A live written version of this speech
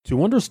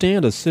To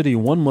understand a city,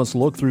 one must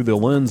look through the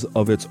lens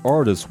of its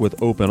artists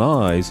with open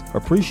eyes,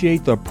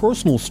 appreciate the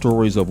personal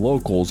stories of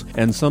locals,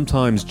 and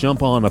sometimes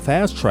jump on a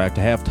fast track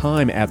to have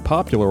time at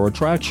popular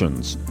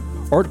attractions.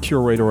 Art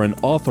curator and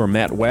author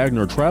Matt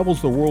Wagner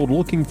travels the world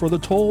looking for the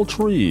tall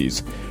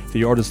trees,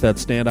 the artists that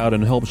stand out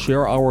and help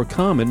share our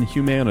common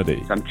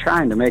humanity. I'm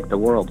trying to make the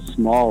world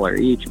smaller,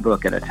 each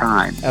book at a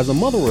time. As a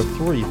mother of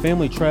three,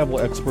 family travel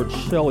expert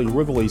Shelley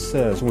Rivoli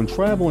says when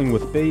traveling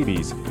with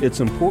babies, it's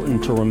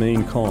important to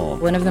remain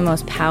calm. One of the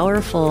most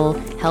powerful,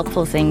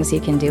 helpful things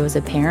you can do as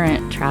a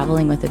parent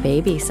traveling with a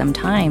baby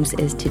sometimes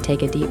is to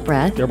take a deep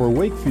breath. Deborah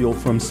Wakefield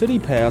from City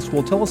Pass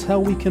will tell us how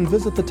we can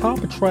visit the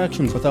top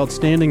attractions without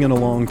standing in a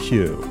long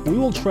queue. We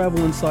will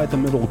travel inside the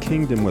Middle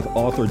Kingdom with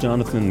author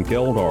Jonathan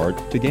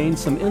Geldart to gain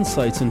some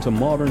insights into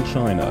modern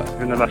China.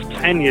 In the last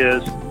 10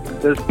 years,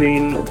 there's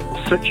been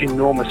such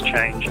enormous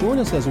change. Join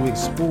us as we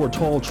explore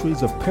tall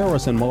trees of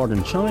Paris and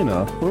modern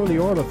China, learn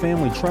the art of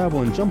family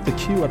travel, and jump the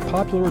queue at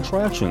popular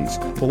attractions.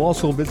 We'll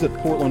also visit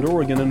Portland,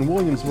 Oregon, and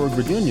Williamsburg,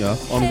 Virginia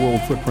on World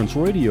Footprints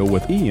Radio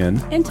with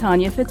Ian and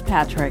Tanya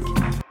Fitzpatrick.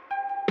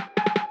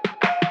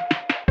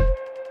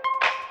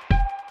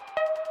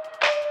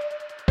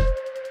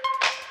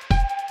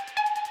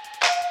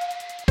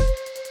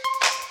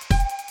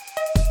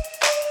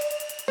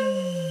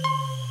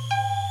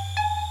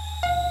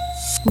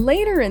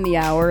 Later in the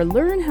hour,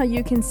 learn how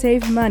you can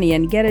save money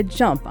and get a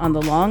jump on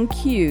the long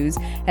queues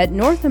at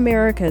North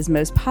America's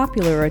most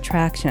popular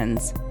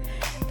attractions.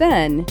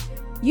 Then,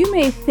 you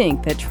may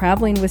think that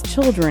traveling with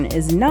children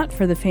is not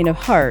for the faint of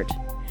heart,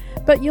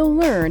 but you'll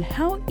learn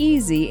how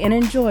easy and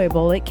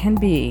enjoyable it can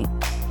be.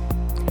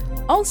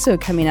 Also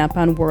coming up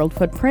on World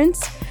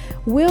Footprints,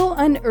 we'll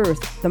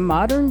unearth the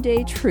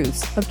modern-day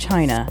truths of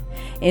China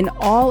in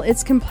all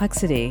its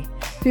complexity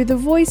through the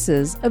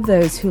voices of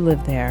those who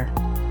live there.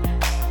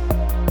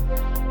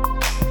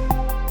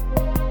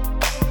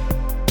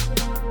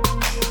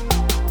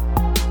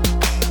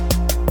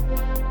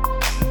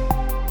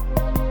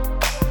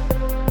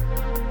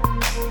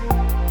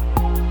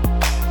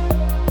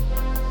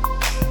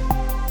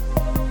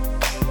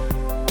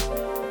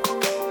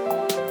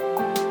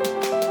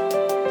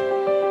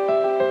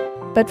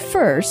 But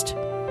first,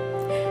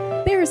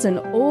 there's an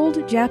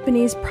old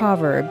Japanese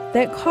proverb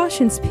that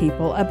cautions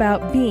people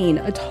about being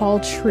a tall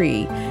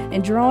tree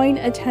and drawing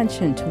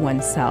attention to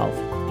oneself.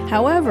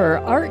 However,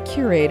 art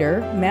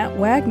curator Matt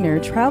Wagner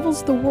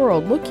travels the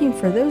world looking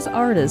for those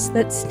artists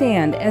that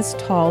stand as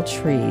tall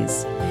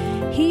trees.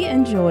 He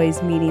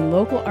enjoys meeting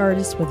local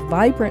artists with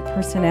vibrant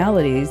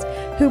personalities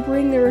who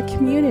bring their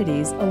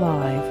communities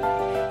alive.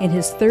 In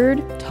his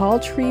third Tall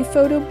Tree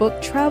photo book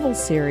travel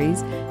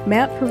series,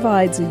 Matt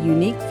provides a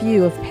unique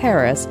view of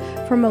Paris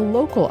from a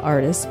local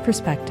artist's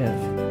perspective.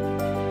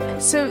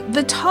 So,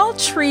 The Tall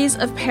Trees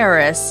of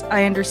Paris,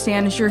 I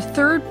understand, is your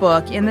third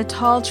book in the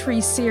Tall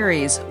Tree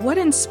series. What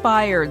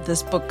inspired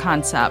this book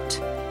concept?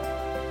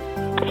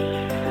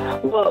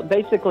 Well,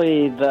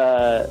 basically,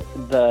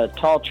 the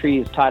Tall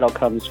Trees title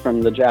comes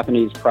from the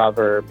Japanese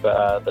proverb,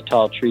 the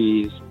tall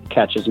trees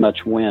catch as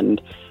much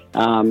wind.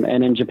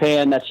 And in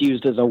Japan, that's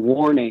used as a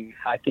warning,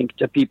 I think,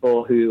 to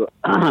people who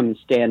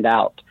stand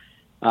out.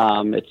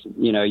 It's,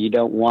 you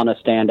don't want to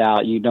stand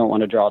out. You don't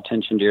want to draw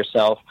attention to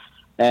yourself.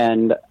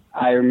 And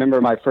I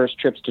remember my first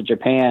trips to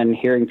Japan,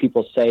 hearing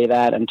people say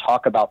that and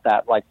talk about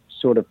that, like,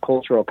 sort of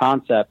cultural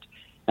concept.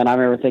 And I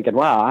remember thinking,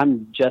 wow,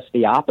 I'm just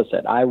the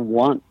opposite. I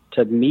want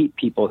to meet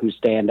people who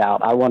stand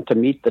out. I want to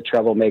meet the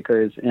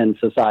troublemakers in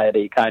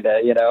society, kind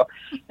of,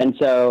 And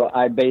so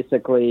I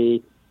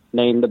basically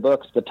named the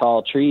books The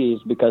Tall Trees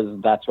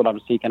because that's what I'm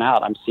seeking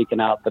out. I'm seeking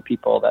out the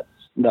people,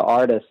 the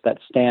artists that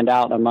stand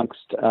out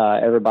amongst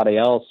everybody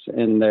else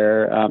in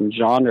their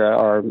genre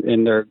or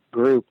in their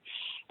group.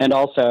 And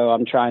also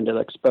I'm trying to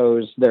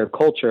expose their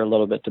culture a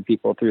little bit to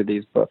people through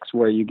these books,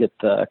 where you get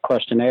the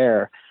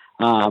questionnaire,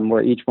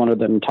 where each one of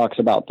them talks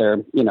about their,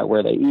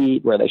 where they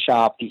eat, where they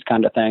shop, these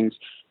kind of things.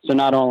 So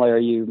not only are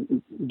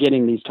you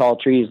getting these tall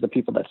trees, the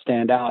people that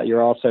stand out,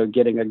 you're also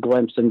getting a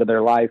glimpse into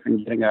their life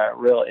and getting a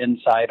real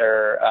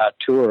insider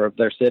tour of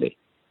their city.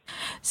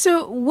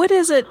 So what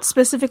is it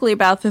specifically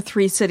about the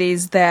three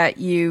cities that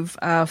you've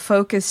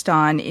focused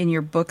on in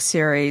your book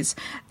series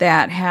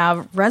that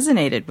have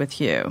resonated with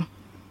you?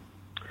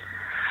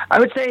 I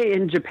would say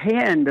in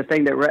Japan, the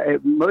thing that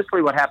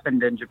mostly what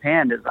happened in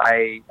Japan is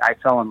I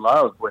fell in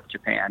love with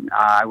Japan.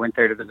 I went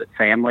there to visit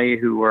family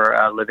who were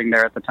living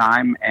there at the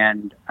time,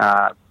 and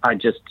I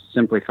just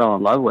simply fell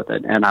in love with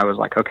it. And I was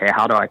like, okay,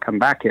 how do I come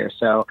back here?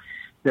 So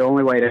the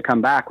only way to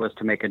come back was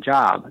to make a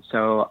job.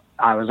 So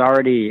I was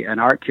already an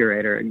art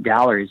curator in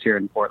galleries here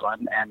in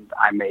Portland, and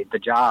I made the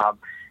job,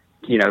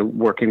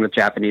 working with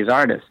Japanese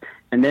artists.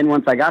 And then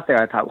once I got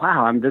there, I thought,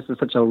 wow, this is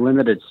such a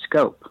limited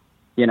scope.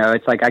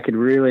 It's like I could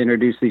really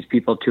introduce these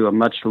people to a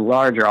much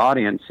larger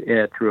audience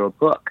through a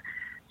book.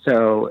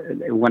 So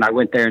when I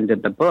went there and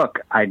did the book,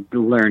 I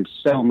learned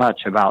so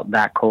much about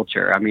that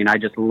culture. I mean, I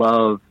just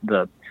love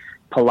the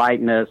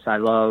politeness. I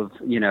love,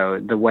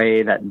 the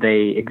way that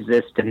they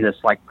exist in this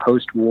like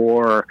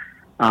post-war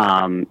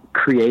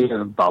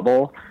creative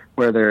bubble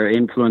where they're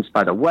influenced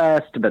by the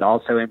West, but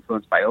also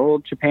influenced by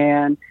old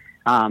Japan.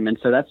 And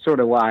so that's sort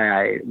of why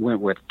I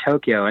went with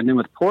Tokyo. And then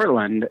with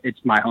Portland, it's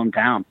my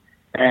hometown.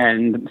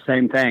 And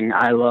same thing.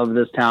 I love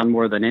this town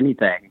more than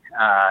anything.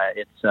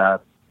 It's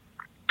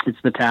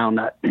the town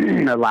that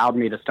allowed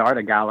me to start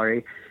a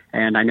gallery.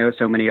 And I know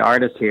so many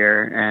artists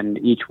here, and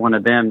each one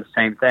of them, the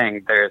same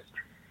thing.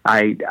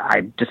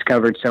 I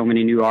discovered so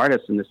many new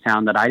artists in this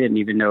town that I didn't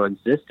even know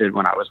existed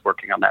when I was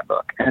working on that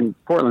book. And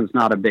Portland's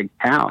not a big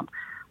town.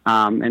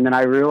 And then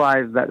I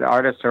realized that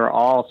artists are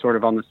all sort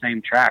of on the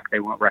same track. They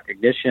want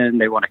recognition.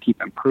 They want to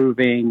keep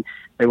improving.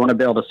 They want to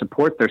be able to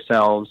support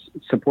themselves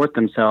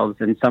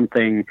in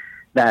something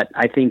that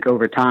I think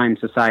over time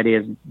society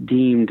has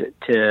deemed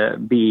to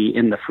be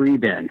in the free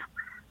bin.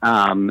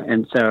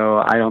 And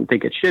so I don't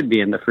think it should be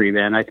in the free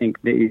bin. I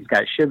think these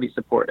guys should be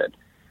supported.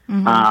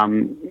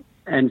 Mm-hmm.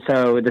 And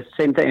so the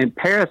same thing. And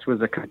Paris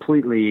was a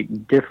completely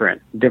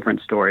different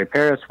story.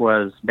 Paris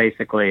was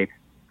basically,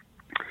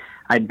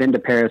 I'd been to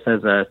Paris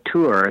as a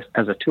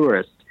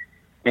tourist,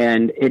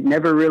 and it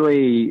never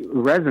really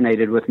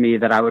resonated with me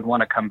that I would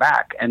want to come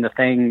back. And the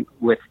thing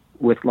with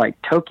like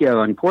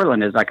Tokyo and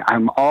Portland is like, I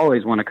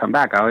always want to come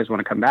back.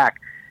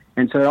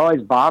 And so it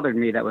always bothered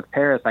me that with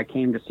Paris, I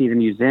came to see the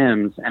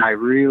museums and I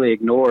really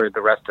ignored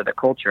the rest of the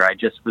culture. I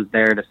just was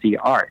there to see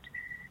art.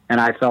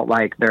 And I felt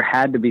like there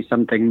had to be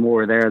something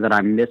more there that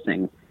I'm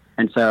missing.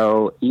 And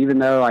so even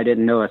though I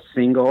didn't know a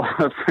single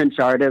French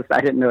artist,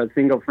 I didn't know a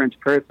single French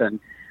person,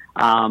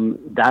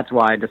 that's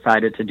why I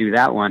decided to do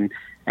that one.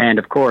 And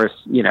of course,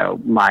 you know,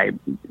 my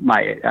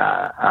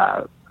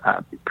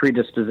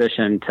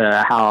predisposition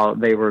to how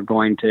they were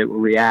going to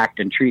react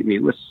and treat me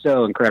was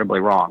so incredibly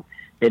wrong.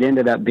 It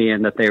ended up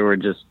being that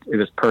it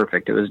was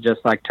perfect. It was just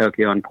like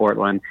Tokyo and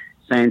Portland.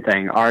 Same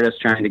thing. Artists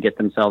trying to get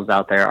themselves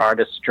out there,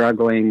 artists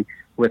struggling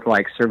with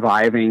like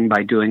surviving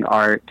by doing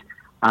art.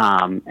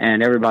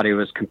 And everybody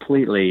was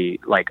completely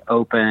like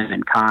open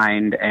and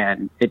kind,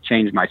 and it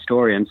changed my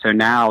story. And so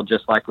now,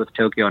 just like with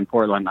Tokyo and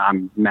Portland,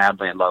 I'm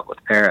madly in love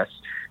with Paris.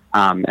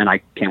 And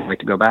I can't wait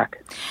to go back.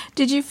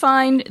 Did you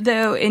find,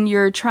 though, in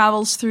your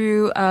travels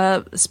through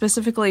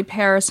specifically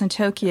Paris and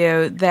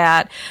Tokyo,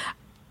 that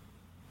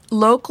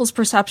locals'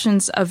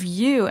 perceptions of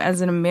you as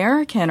an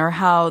American, or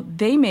how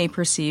they may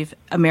perceive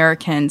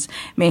Americans,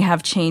 may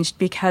have changed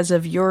because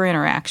of your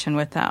interaction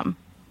with them?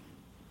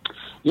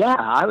 Yeah,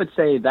 I would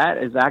say that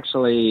is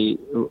actually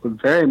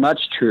very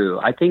much true.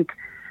 I think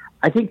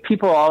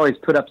people always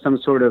put up some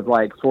sort of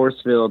like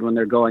force field when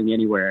they're going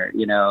anywhere,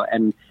 you know,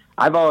 and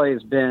I've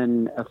always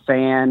been a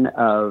fan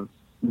of,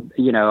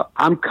 you know,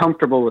 I'm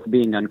comfortable with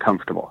being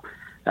uncomfortable.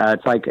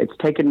 It's like it's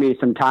taken me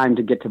some time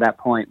to get to that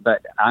point,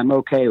 but I'm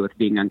okay with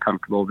being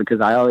uncomfortable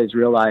because I always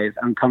realize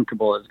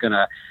uncomfortable is going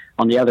to,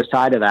 on the other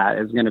side of that,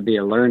 is going to be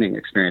a learning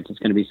experience. It's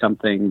going to be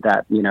something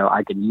that, you know,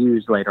 I can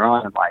use later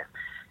on in life.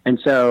 And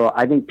so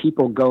I think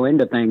people go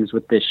into things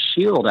with this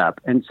shield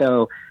up. And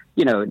so,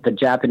 you know, the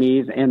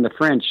Japanese and the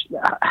French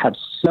have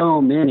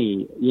so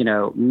many,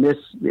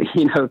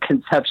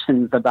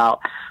 conceptions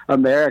about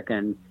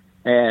Americans.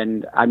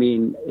 And I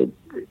mean,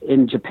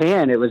 in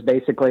Japan, it was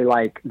basically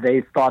like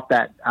they thought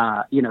that,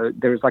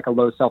 there was like a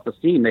low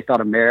self-esteem. They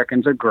thought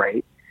Americans are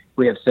great.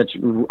 We have such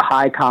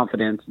high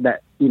confidence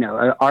that, an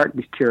art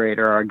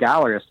curator or a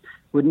gallerist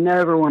would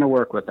never want to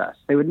work with us.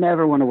 They would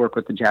never want to work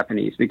with the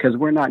Japanese because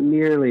we're not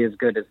nearly as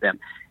good as them.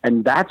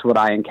 And that's what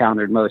I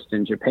encountered most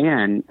in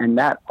Japan. And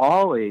that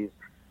always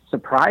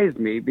surprised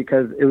me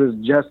because it was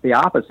just the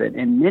opposite.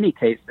 In many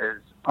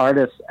cases,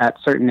 artists at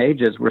certain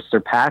ages were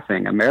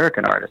surpassing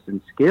American artists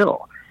in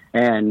skill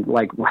and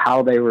like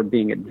how they were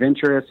being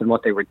adventurous and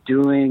what they were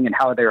doing and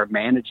how they were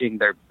managing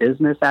their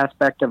business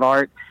aspect of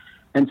art.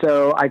 And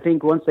so I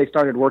think once they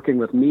started working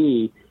with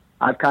me,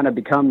 I've kind of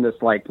become this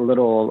like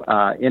little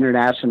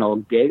international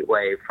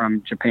gateway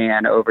from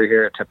Japan over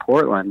here to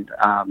Portland,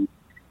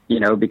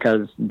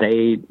 because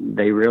they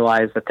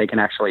realize that they can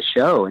actually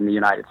show in the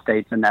United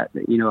States and that,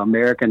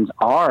 Americans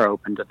are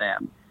open to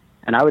them.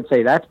 And I would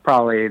say that's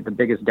probably the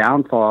biggest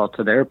downfall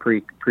to their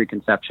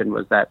preconception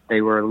was that they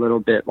were a little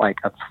bit like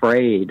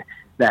afraid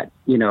that,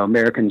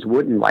 Americans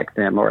wouldn't like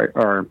them or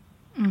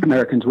mm-hmm.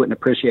 Americans wouldn't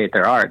appreciate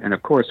their art. And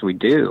of course we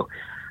do.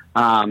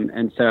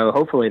 And so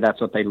hopefully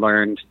that's what they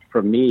learned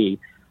from me.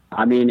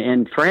 I mean,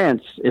 in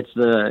France, it's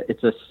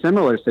a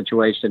similar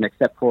situation,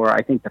 except for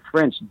I think the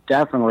French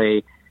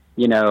definitely,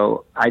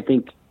 I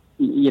think,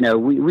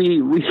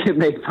 we get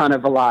made fun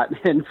of a lot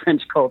in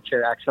French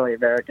culture, actually,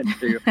 Americans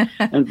do.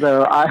 And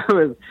so I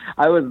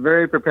was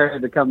very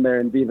prepared to come there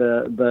and be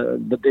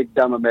the big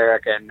dumb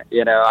American.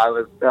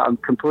 I'm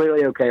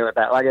completely okay with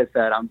that. Like I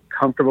said, I'm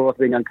comfortable with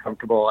being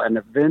uncomfortable. And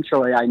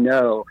eventually I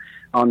know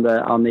on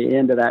the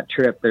end of that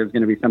trip, there's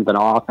going to be something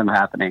awesome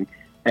happening.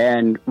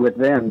 And with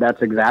them,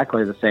 that's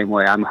exactly the same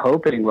way. I'm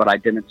hoping what I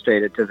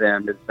demonstrated to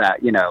them is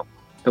that,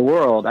 the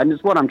world, and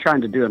it's what I'm trying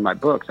to do in my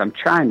books. I'm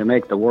trying to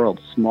make the world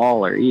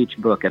smaller, each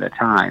book at a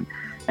time.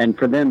 And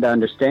for them to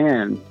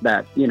understand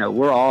that,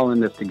 we're all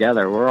in this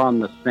together. We're in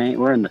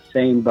the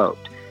same boat.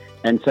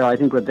 And so I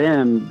think with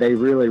them, they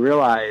really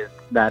realized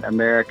that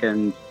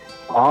Americans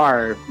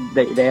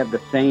they have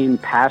the same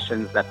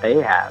passions that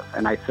they have.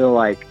 And I feel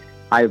like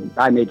I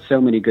made so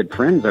many good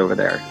friends over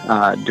there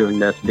doing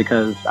this,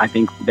 because I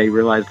think they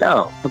realized,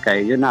 oh,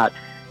 okay, you're not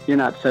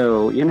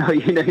so you're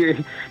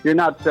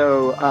not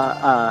so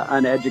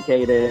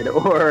uneducated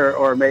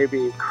or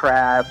maybe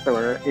crass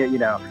or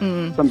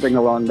something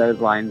along those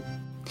lines.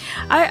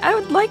 I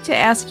would like to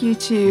ask you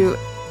to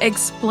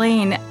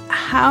explain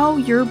how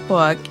your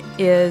book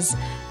is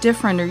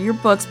different, or your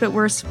books, but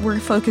we're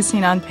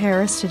focusing on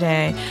Paris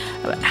today,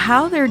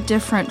 how they're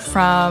different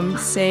from,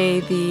 say,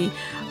 the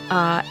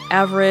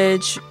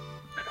average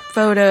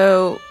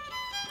photo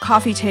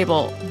coffee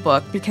table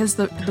book, because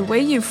the way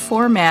you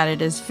format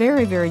it is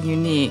very, very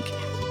unique.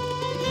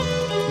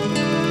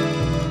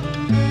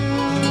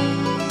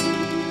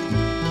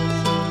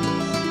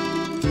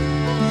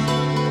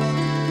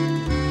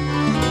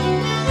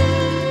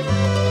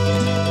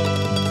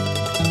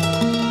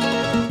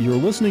 You're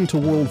listening to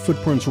World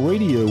Footprints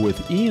Radio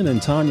with Ian and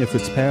Tanya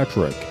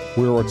Fitzpatrick.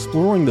 We're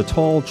exploring the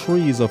tall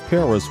trees of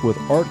Paris with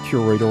art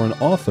curator and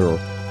author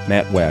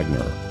Matt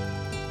Wagner.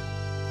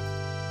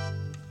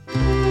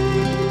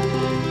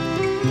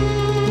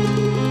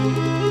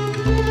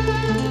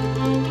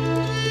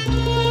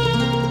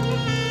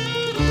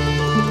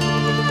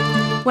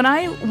 When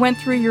I went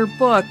through your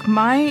book,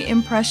 my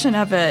impression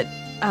of it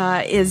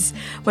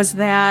was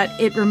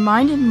that it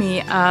reminded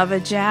me of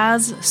a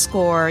jazz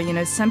score. You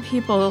know, some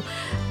people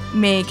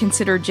may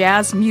consider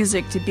jazz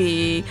music to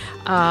be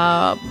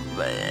kind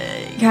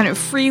of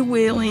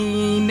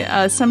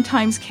freewheeling,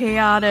 sometimes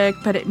chaotic,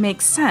 but it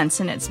makes sense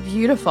and it's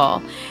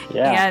beautiful.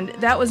 Yeah. And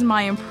that was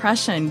my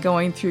impression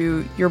going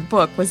through your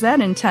book. Was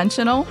that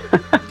intentional?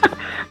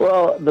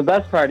 Well, the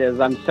best part is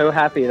I'm so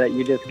happy that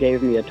you just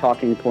gave me a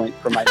talking point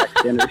for my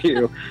next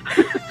interview,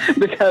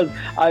 because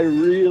I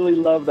really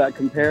love that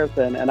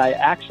comparison, and I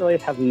actually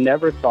have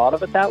never thought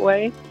of it that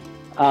way.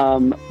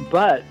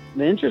 But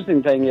the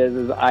interesting thing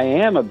is I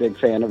am a big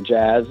fan of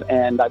jazz,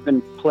 and I've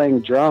been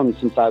playing drums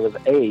since I was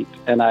 8,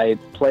 and I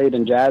played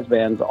in jazz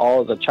bands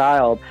all as a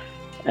child.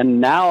 And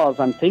now as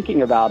I'm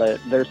thinking about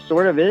it, there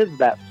sort of is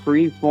that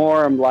free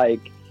form,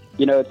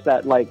 it's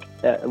that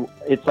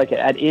it's like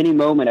at any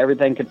moment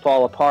everything could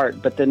fall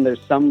apart, but then there's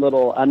some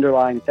little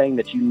underlying thing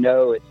that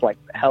it's like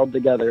held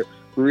together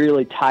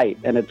really tight,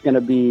 and it's going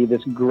to be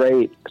this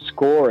great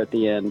score at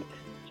the end.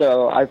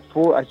 So I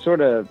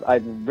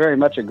very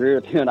much agree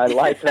with you, and I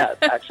like that,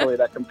 actually,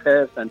 that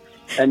comparison.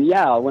 And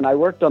yeah, when I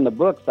worked on the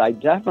books, I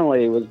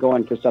definitely was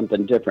going for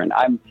something different.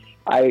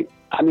 I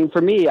mean,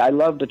 for me, I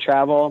love to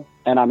travel,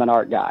 and I'm an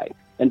art guy,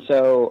 and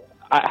so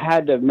I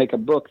had to make a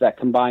book that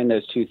combined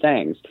those two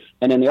things.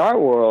 And in the art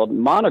world,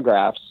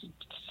 monographs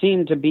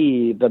seem to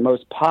be the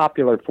most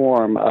popular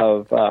form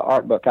of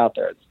art book out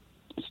there. It's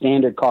a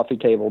standard coffee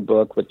table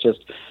book with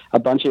just a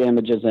bunch of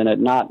images in it,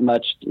 not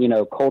much,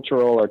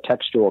 cultural or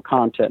textual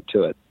content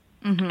to it.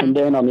 Mm-hmm. And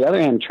then on the other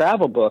hand,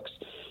 travel books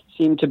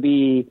seem to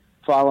be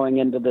following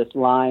into this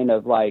line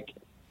of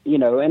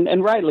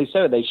and rightly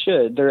so, they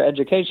should. They're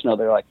educational.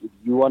 They're like,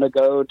 you want to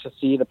go to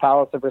see the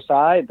Palace of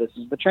Versailles? This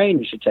is the train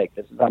you should take.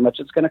 This is how much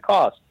it's going to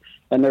cost.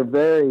 And they're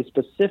very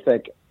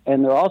specific,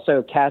 and they're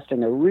also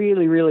casting a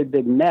really, really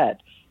big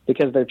net,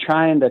 because they're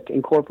trying to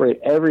incorporate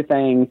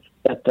everything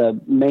that the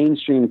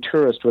mainstream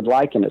tourist would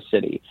like in a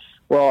city.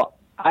 Well,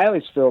 I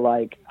always feel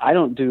like I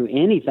don't do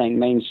anything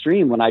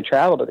mainstream when I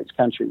travel to these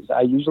countries.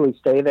 I usually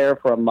stay there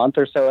for a month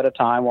or so at a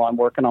time while I'm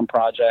working on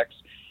projects.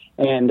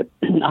 And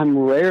I'm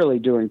rarely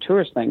doing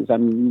tourist things.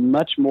 I'm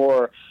much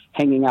more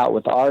hanging out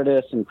with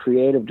artists and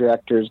creative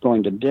directors,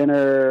 going to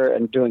dinner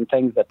and doing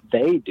things that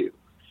they do.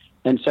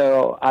 And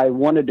so I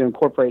wanted to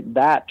incorporate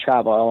that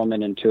travel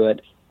element into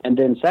it. And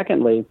then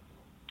secondly,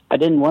 I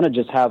didn't want to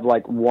just have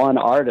one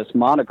artist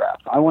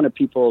monograph. I wanted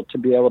people to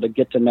be able to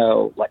get to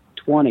know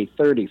 20,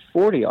 30,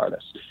 40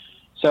 artists.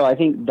 So I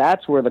think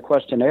that's where the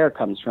questionnaire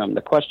comes from.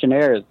 The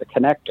questionnaire is the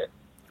connector.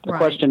 The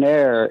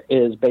questionnaire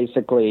is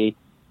basically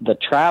the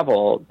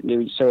travel.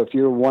 So if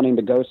you're wanting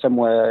to go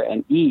somewhere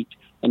and eat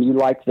and you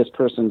like this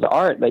person's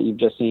art that you've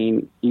just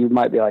seen, you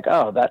might be like,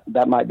 oh,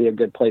 that might be a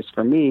good place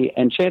for me.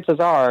 And chances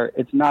are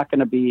it's not going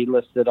to be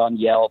listed on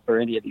Yelp or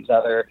any of these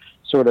other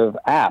sort of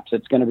apps.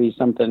 It's going to be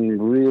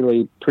something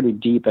really pretty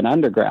deep and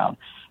underground.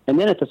 And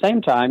then at the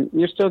same time,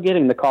 you're still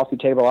getting the coffee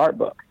table art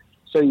book.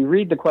 So you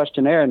read the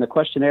questionnaire, and the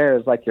questionnaire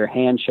is like your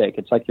handshake.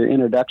 It's like your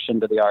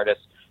introduction to the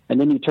artist. And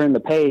then you turn the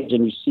page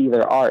and you see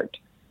their art.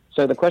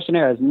 So the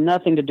questionnaire has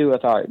nothing to do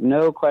with art.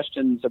 No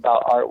questions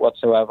about art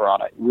whatsoever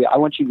on it. I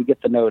want you to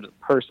get to know the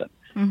person.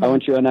 Mm-hmm. I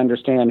want you to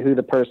understand who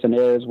the person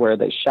is, where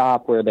they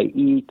shop, where they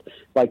eat,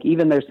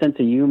 even their sense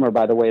of humor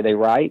by the way they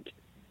write,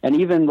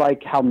 and even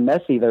how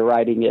messy their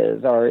writing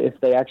is, or if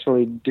they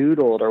actually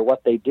doodled or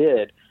what they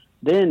did.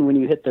 Then when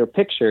you hit their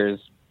pictures,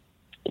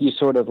 you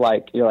sort of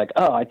you're like,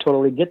 oh, I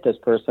totally get this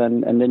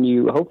person. And then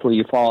hopefully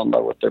you fall in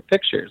love with their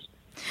pictures.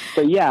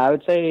 So yeah, I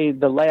would say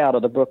the layout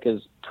of the book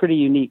is pretty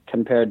unique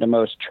compared to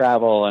most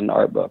travel and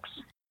art books.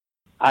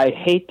 I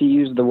hate to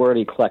use the word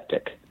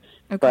eclectic,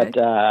 but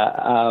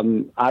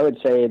I would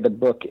say the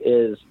book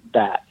is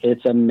that.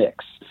 It's a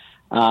mix.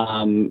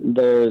 And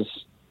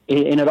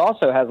it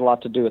also has a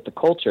lot to do with the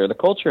culture. The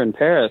culture in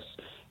Paris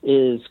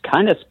is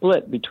kind of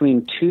split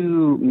between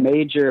two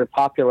major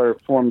popular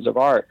forms of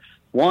art.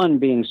 One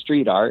being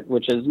street art,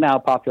 which is now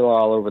popular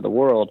all over the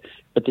world,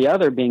 but the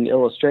other being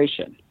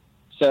illustration.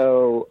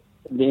 So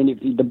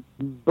the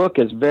book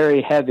is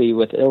very heavy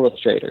with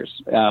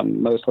illustrators,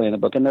 mostly in the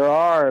book. And there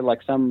are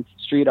like some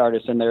street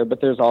artists in there,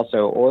 but there's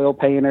also oil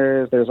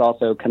painters, there's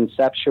also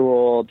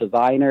conceptual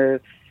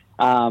designers.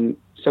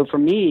 So for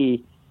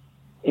me,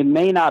 it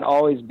may not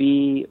always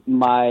be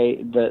my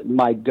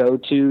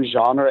go-to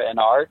genre in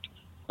art,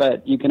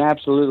 but you can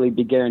absolutely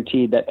be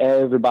guaranteed that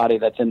everybody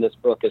that's in this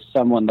book is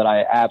someone that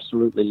I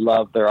absolutely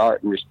love their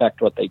art and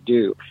respect what they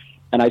do.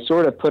 And I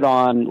sort of put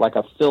on like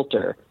a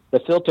filter. The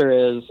filter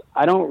is,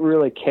 I don't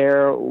really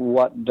care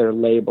what their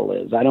label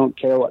is. I don't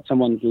care what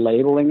someone's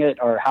labeling it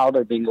or how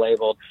they're being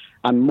labeled.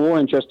 I'm more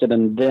interested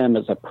in them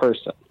as a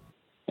person.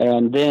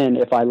 And then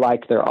if I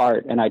like their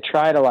art, and I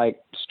try to like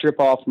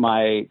strip off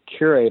my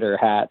curator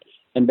hat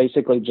and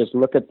basically just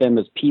look at them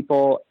as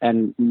people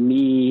and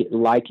me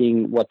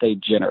liking what they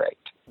generate.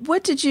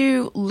 What did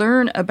you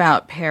learn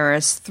about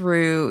Paris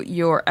through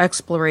your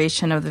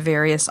exploration of the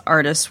various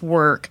artists'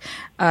 work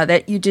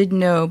that you didn't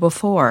know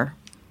before?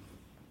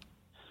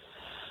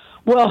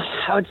 Well,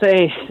 I would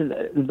say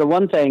the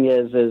one thing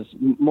is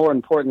more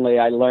importantly,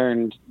 I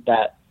learned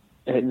that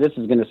this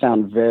is going to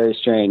sound very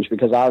strange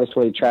because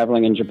obviously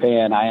traveling in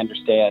Japan, I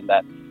understand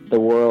that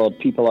the world,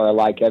 people are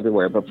alike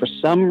everywhere. But for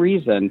some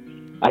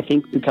reason, I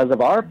think because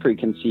of our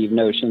preconceived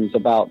notions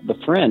about the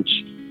French,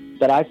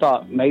 that I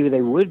thought maybe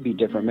they would be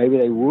different. Maybe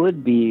they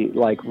would be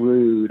like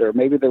rude, or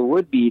maybe there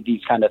would be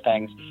these kind of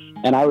things.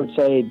 And I would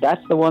say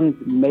that's the one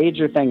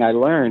major thing I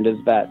learned is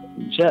that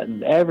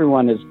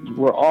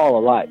we're all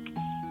alike.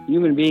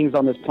 Human beings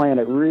on this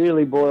planet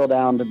really boil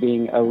down to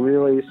being a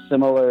really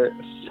similar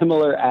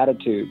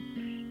attitude.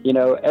 You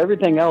know,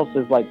 everything else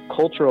is like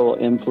cultural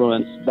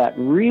influence that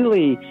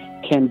really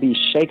can be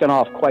shaken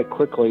off quite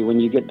quickly when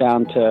you get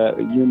down to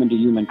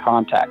human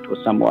contact with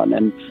someone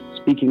and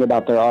speaking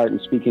about their art and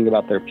speaking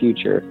about their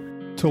future.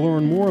 To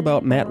learn more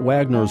about Matt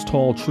Wagner's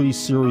Tall Tree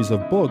series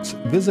of books,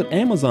 visit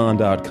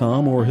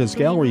Amazon.com or his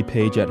gallery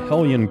page at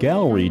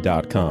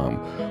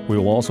HellionGallery.com. We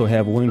will also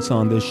have links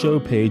on this show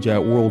page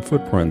at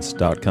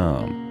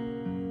WorldFootprints.com.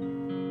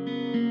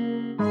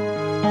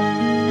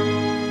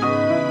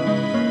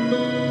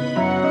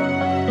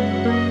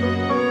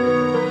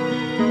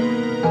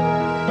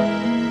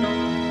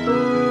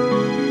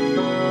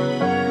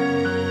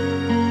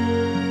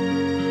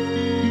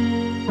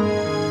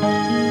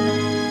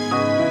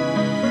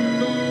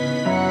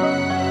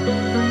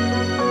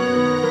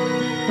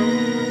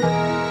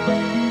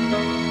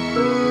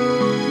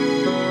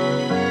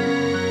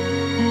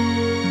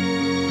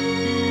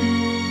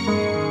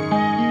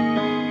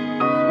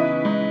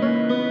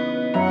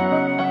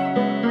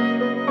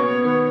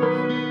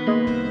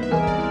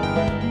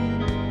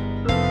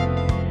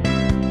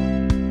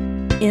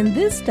 In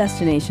this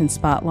Destination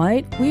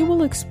Spotlight, we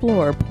will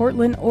explore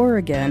Portland,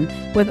 Oregon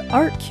with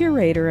art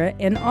curator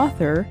and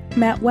author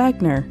Matt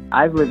Wagner.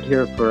 I've lived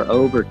here for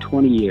over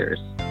 20 years.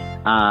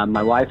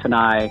 My wife and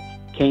I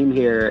came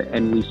here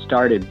and we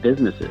started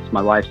businesses.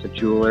 My wife's a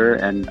jeweler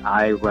and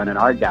I run an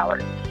art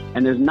gallery.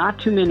 And there's not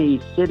too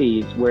many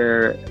cities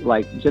where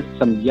like just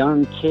some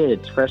young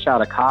kids fresh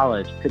out of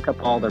college pick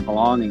up all their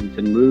belongings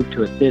and move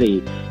to a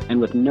city and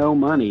with no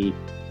money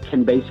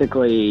can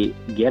basically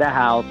get a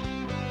house,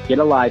 get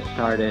a life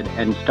started,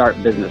 and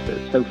start businesses.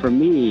 So for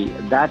me,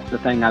 that's the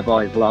thing I've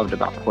always loved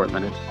about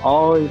Portland. It's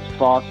always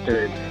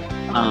fostered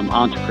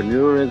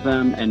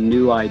entrepreneurism and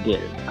new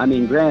ideas. I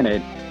mean,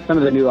 granted, some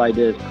of the new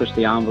ideas push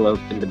the envelope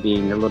into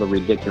being a little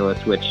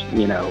ridiculous, which,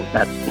 you know,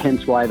 that's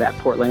hence why that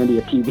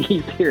Portlandia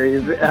TV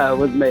series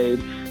was made,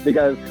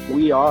 because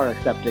we are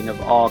accepting of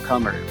all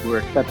comers. We're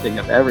accepting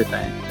of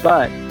everything.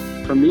 But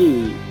for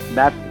me,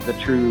 that's the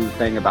true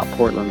thing about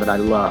Portland that I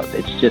love.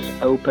 It's just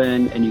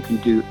open and you can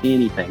do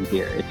anything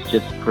here. It's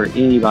just for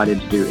anybody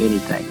to do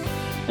anything.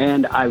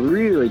 And I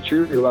really,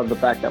 truly love the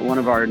fact that one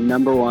of our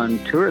number one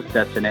tourist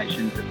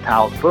destinations is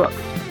Powell's Books.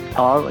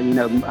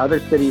 Other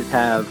cities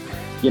have,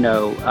 they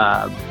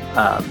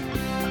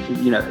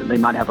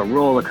might have a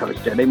roller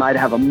coaster. They might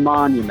have a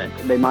monument.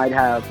 They might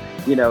have,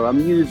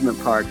 amusement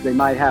parks. They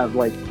might have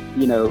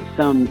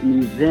some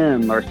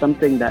museum or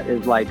something that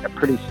is like a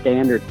pretty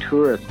standard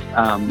tourist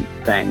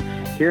thing.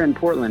 Here in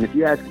Portland, if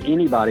you ask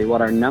anybody what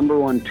our number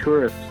one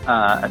tourist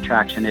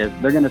attraction is,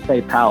 they're going to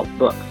say Powell's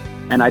Books.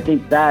 And I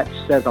think that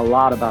says a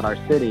lot about our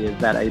city, is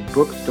that a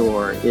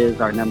bookstore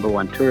is our number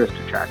one tourist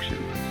attraction.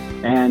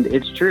 And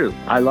it's true.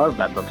 I love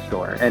that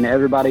bookstore, and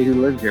everybody who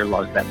lives here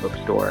loves that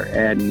bookstore,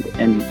 and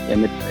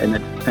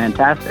it's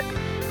fantastic.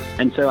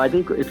 And so I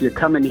think if you're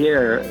coming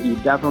here, you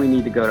definitely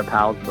need to go to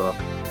Powell's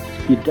Books.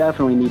 You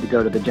definitely need to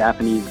go to the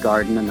Japanese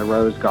Garden and the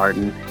Rose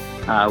Garden.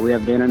 We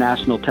have the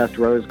International Test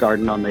Rose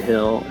Garden on the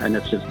hill, and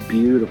it's just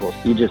beautiful.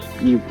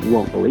 You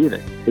won't believe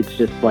it. It's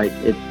just like,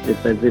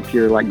 it's as if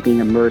you're like being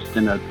immersed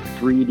in a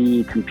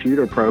 3D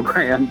computer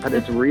program, but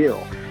it's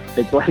real.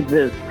 It's like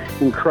this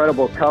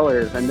incredible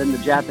colors. And then the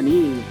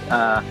Japanese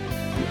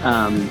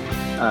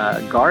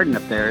garden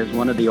up there is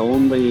one of the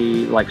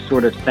only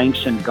sort of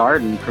sanctioned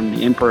garden from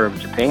the Emperor of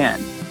Japan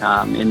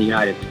in the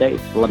United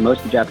States. Most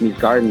of the Japanese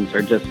gardens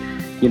are just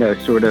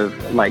sort of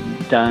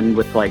done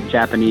with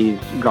Japanese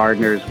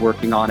gardeners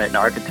working on it and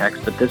architects,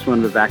 but this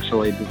one was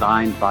actually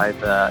designed by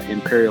the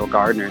imperial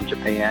gardener in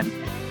Japan,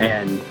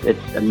 and it's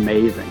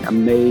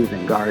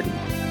amazing garden.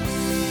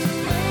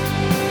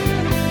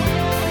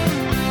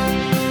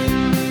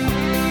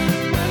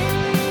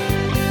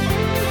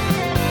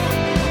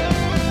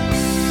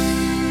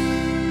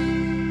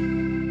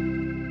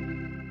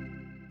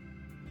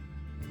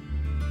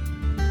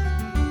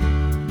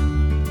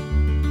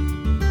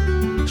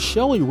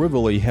 Shelley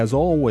Rivoli has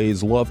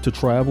always loved to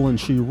travel, and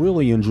she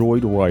really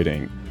enjoyed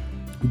writing.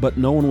 But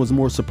no one was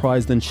more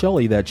surprised than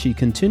Shelley that she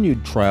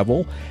continued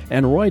travel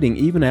and writing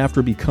even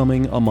after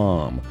becoming a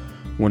mom.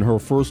 When her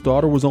first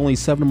daughter was only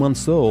 7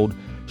 months old,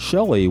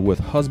 Shelley, with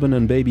husband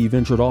and baby,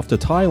 ventured off to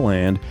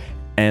Thailand,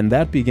 and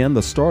that began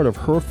the start of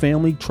her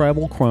family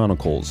travel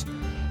chronicles.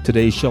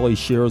 Today, Shelley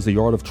shares the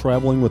art of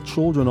traveling with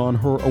children on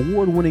her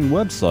award-winning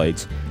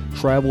websites,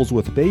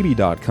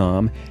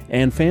 TravelsWithBaby.com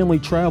and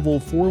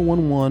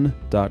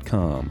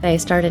FamilyTravel411.com. I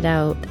started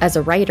out as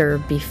a writer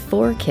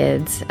before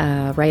kids,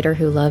 a writer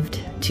who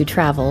loved to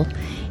travel,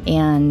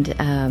 and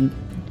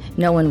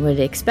no one would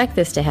expect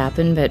this to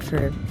happen, but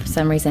for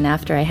some reason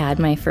after I had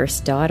my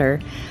first daughter,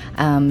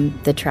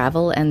 the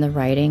travel and the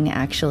writing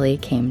actually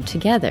came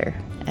together,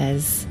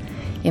 as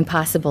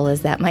impossible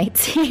as that might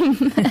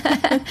seem.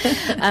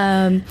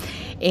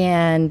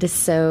 And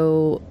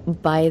so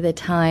by the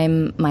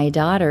time my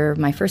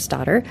first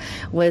daughter,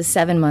 was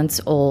 7 months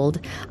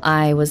old,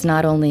 I was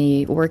not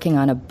only working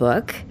on a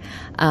book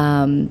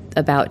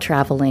about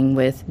traveling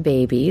with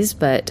babies,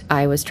 but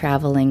I was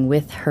traveling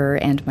with her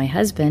and my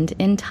husband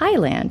in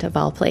Thailand, of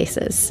all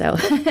places. So,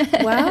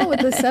 wow,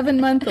 with a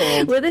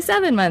 7-month-old. With a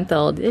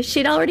 7-month-old.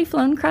 She'd already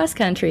flown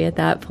cross-country at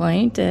that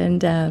point.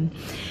 And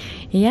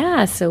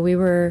so we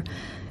were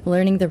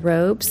learning the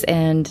ropes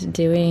and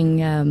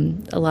doing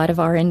a lot of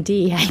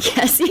R&D, I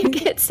guess you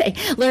could say.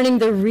 Learning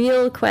the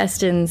real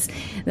questions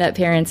that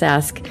parents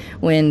ask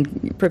when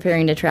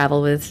preparing to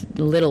travel with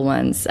little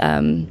ones.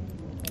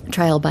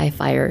 Trial by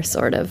fire,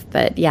 sort of.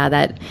 But yeah,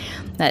 that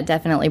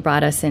definitely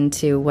brought us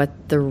into what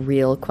the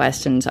real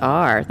questions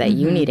are that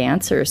you need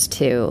answers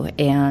to.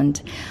 And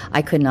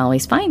I couldn't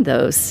always find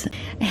those.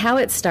 How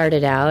it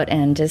started out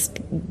and just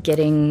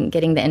getting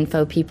the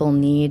info people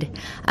need,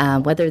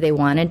 whether they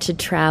wanted to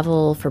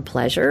travel for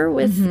pleasure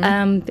with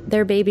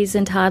their babies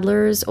and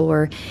toddlers,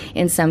 or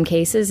in some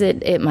cases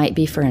it might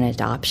be for an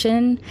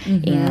adoption.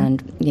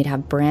 And you'd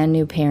have brand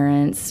new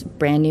parents,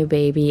 brand new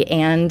baby,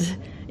 and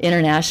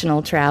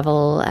international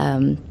travel,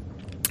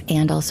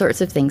 and all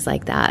sorts of things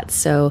like that.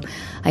 So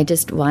I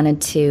just wanted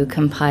to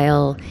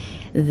compile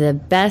the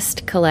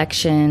best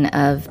collection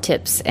of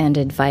tips and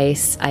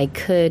advice I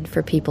could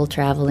for people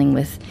traveling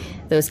with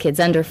those kids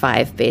under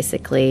 5,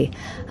 basically,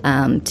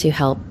 to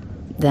help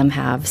them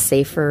have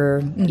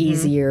safer,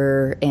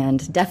 easier,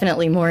 and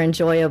definitely more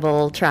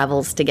enjoyable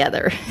travels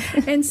together.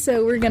 And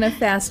so we're going to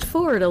fast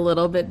forward a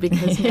little bit,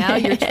 because now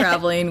you're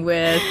traveling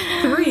with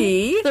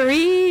three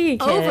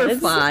kids. Over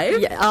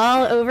 5. Yeah,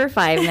 all over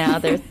 5 now.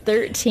 They're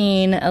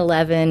 13,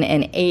 11,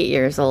 and 8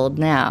 years old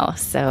now.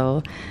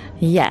 So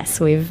yes,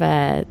 we've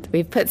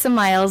put some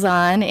miles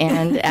on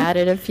and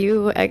added a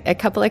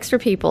couple extra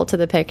people to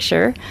the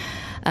picture,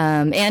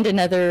 and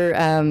another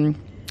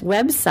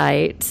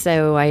website.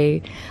 So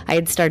I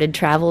had started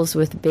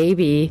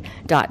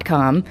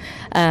TravelsWithBaby.com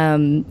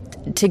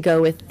to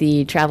go with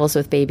the Travels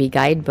with Baby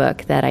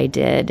guidebook that I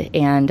did.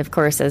 And of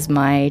course, as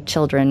my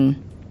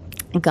children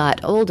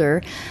got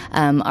older,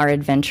 our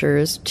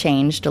adventures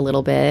changed a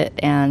little bit,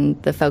 and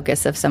the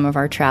focus of some of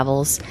our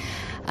travels.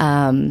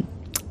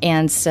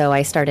 And so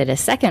I started a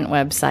second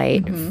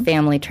website,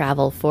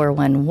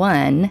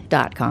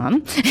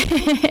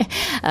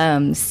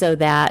 FamilyTravel411.com, so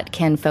that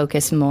can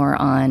focus more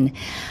on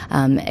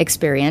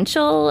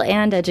experiential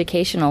and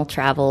educational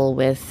travel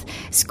with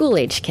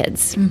school-age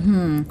kids.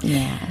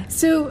 Yeah.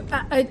 So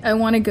I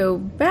want to go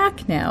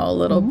back now a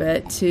little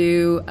bit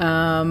to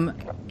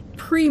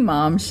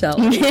pre-mom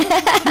Shelley. Who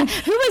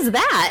was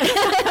that?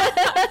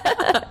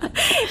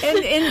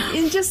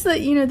 and just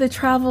the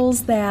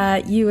travels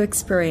that you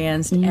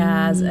experienced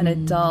as an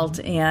adult,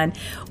 and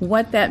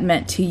what that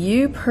meant to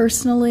you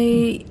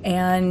personally,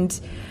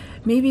 and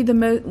maybe the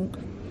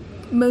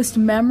most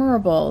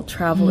memorable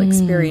travel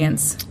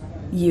experience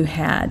you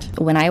had.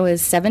 When I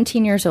was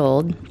 17 years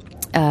old,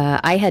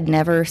 I had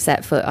never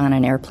set foot on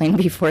an airplane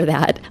before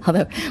that,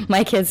 although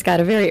my kids got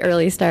a very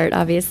early start,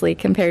 obviously,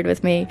 compared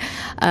with me.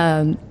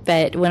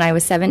 But when I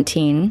was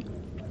 17,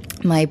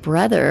 my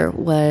brother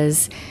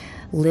was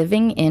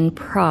living in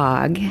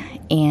Prague,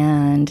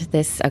 and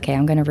this, okay,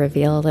 I'm going to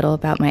reveal a little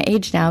about my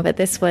age now, but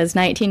this was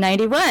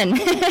 1991.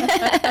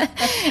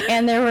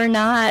 And there were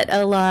not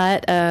a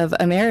lot of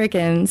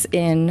Americans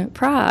in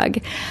Prague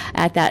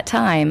at that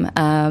time.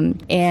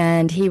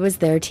 And he was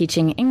there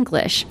teaching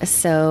English.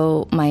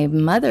 So my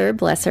mother,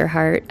 bless her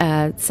heart,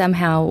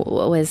 somehow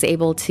was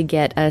able to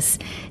get us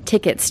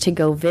tickets to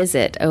go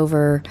visit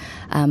over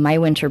my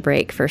winter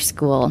break for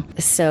school.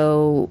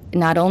 So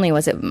not only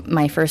was it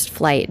my first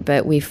flight,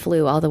 but we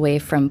flew all the way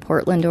from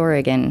Portland,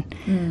 Oregon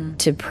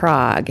to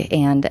Prague.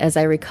 And as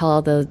I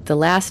recall, the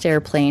last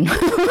airplane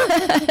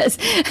was,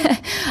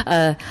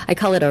 I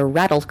call it a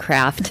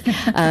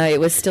rattlecraft. It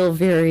was still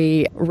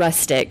very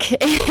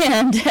rustic,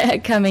 and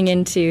coming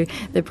into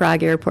the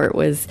Prague airport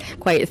was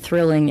quite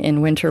thrilling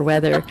in winter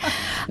weather.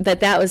 But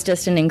that was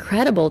just an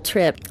incredible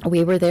trip.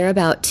 We were there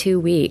about 2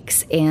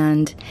 weeks,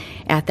 and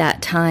at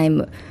that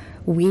time,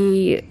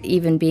 we,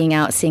 even being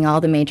out seeing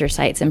all the major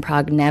sites in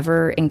Prague,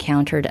 never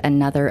encountered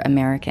another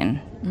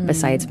American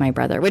besides my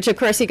brother, which of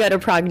course you go to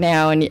Prague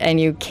now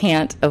and you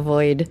can't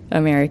avoid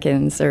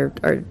Americans or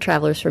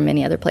travelers from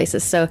many other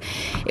places. So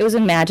it was a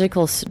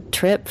magical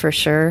trip for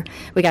sure.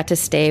 We got to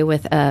stay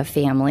with a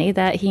family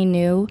that he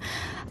knew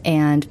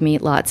and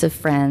meet lots of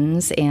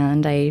friends,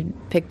 and I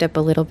picked up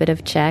a little bit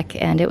of Czech,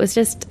 and it was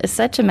just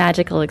such a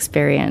magical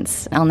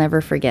experience. I'll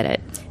never forget it.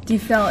 Do you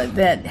feel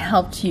that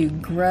helped you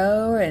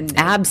grow? And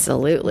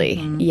Absolutely.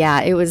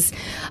 Yeah, it was,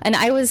 and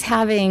I was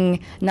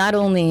having not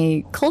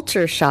only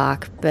culture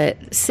shock,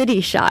 but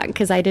city shock,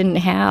 because I didn't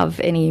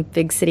have any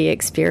big city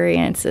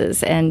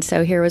experiences. And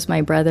so here was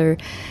my brother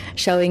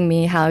showing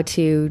me how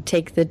to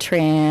take the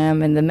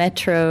tram and the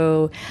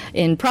metro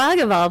in Prague,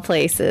 of all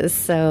places.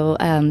 So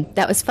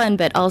that was fun,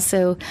 but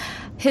also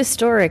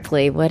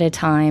historically, what a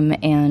time.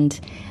 And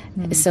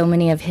so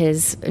many of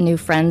his new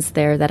friends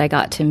there that I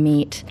got to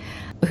meet,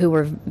 who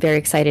were very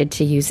excited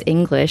to use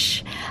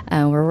English,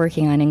 were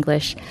working on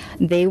English.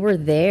 They were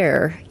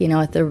there,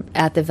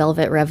 at the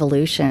Velvet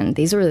Revolution.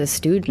 These were the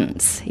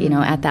students,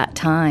 at that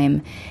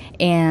time.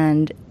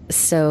 And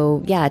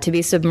so, yeah, to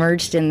be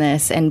submerged in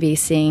this and be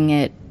seeing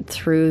it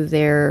through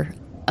their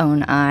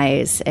own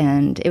eyes,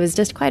 and it was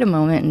just quite a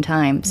moment in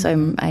time.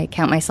 So I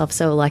count myself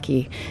so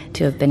lucky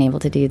to have been able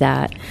to do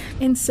that.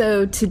 And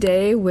so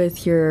today,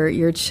 with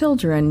your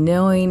children,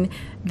 knowing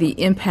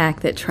the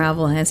impact that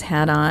travel has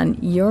had on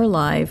your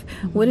life,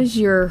 what is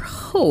your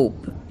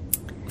hope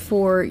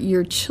for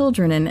your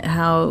children and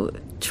how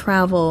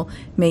travel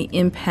may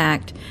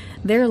impact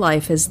their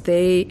life as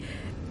they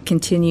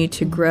continue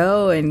to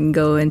grow and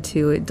go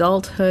into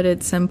adulthood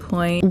at some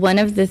point? One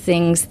of the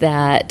things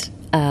that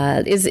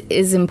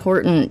is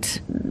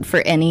important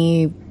for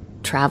any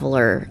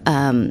traveler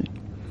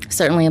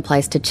certainly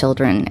applies to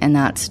children, and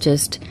that's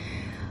just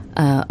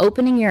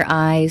opening your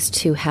eyes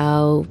to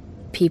how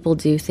people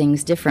do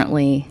things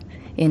differently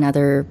in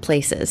other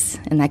places.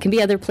 And that can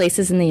be other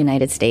places in the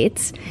United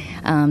States.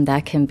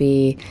 That can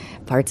be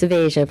parts of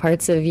Asia,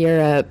 parts of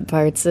Europe,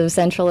 parts of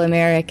Central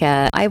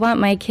America. I want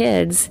my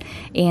kids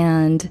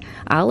and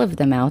all of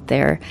them out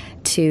there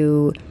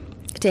to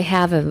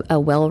have a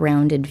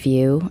well-rounded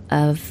view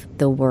of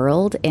the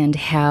world and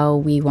how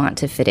we want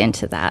to fit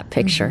into that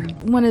picture.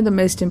 One of the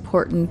most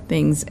important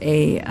things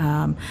a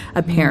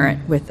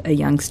parent with a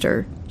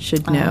youngster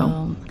should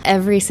know.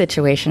 Every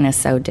situation is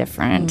so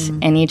different,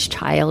 and each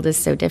child is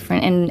so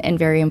different, and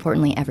very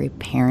importantly, every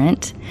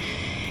parent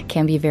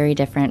can be very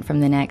different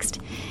from the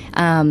next.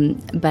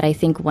 But I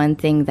think one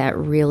thing that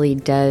really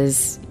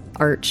does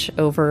arch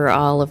over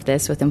all of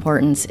this with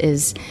importance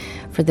is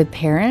for the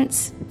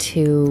parents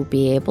to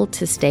be able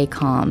to stay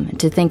calm,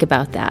 to think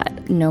about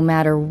that no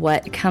matter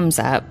what comes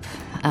up,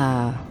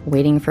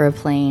 waiting for a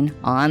plane,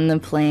 on the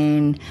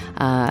plane,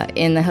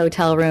 in the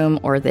hotel room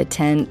or the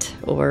tent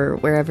or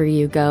wherever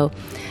you go.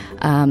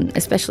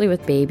 Especially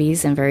with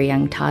babies and very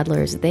young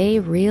toddlers, they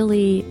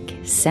really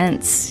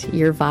sense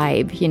your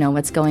vibe,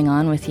 what's going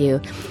on with you.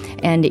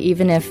 And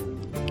even if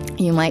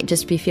you might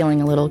just be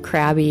feeling a little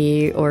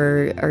crabby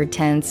or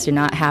tense, you're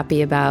not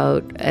happy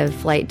about a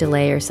flight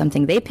delay or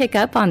something, they pick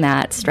up on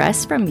that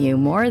stress from you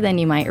more than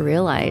you might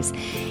realize.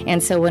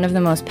 And so one of the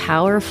most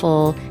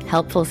powerful,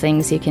 helpful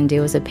things you can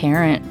do as a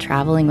parent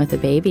traveling with a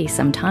baby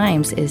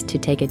sometimes is to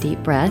take a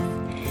deep breath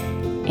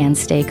and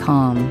stay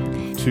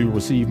calm. To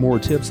receive more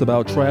tips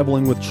about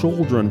traveling with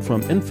children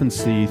from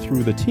infancy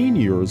through the teen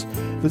years,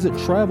 visit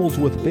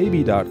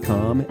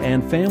travelswithbaby.com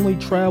and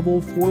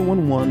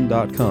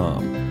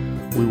familytravel411.com.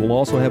 We will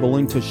also have a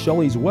link to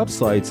Shelley's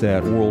websites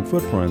at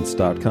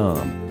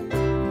worldfootprints.com.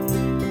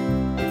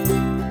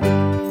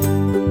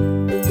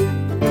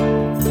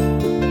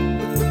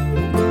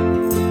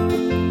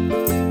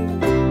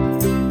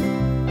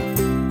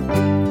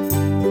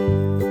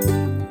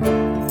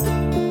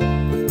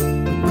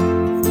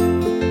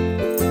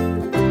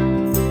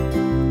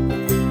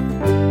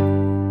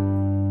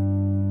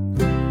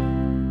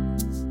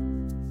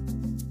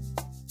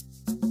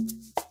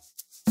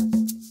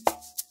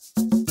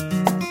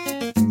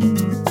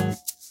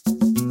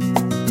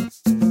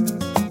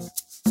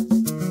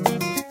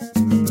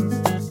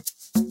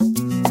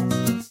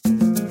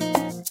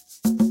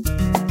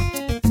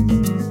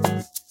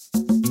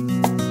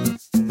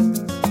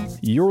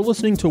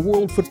 listening to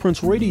World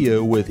Footprints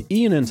Radio with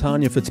Ian and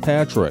Tanya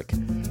Fitzpatrick.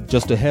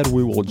 Just ahead,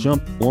 we will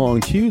jump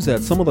long queues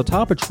at some of the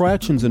top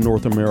attractions in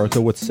North America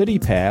with City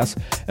Pass,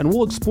 and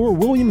we'll explore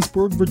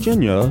Williamsburg,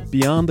 Virginia,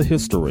 beyond the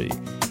history.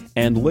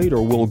 And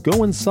later, we'll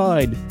go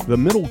inside the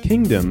Middle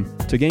Kingdom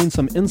to gain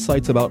some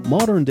insights about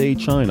modern-day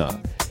China.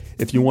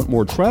 If you want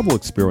more travel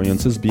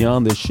experiences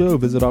beyond this show,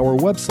 visit our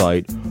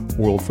website,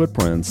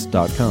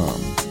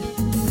 worldfootprints.com.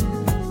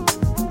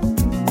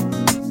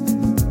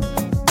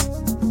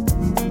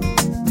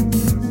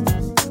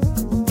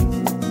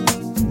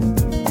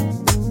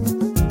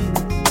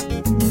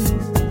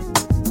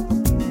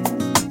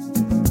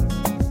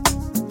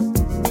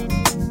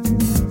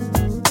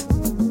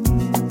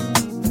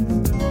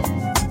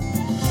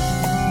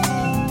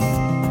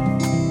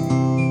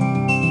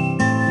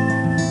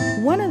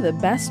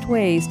 Best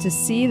ways to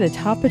see the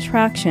top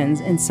attractions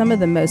in some of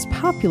the most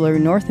popular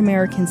North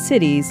American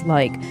cities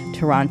like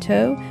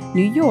Toronto,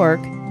 New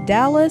York,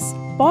 Dallas,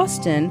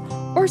 Boston,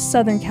 or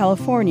Southern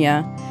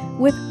California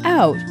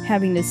without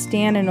having to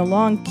stand in a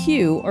long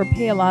queue or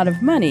pay a lot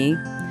of money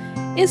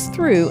is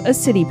through a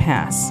City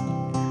Pass.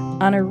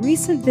 On a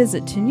recent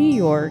visit to New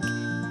York,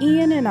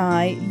 Ian and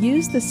I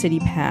used the City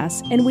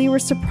Pass, and we were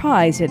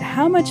surprised at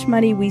how much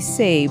money we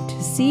saved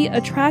to see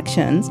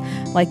attractions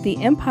like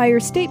the Empire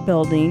State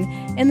Building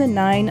and the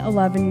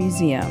 9/11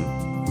 Museum.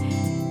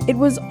 It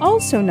was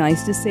also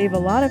nice to save a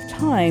lot of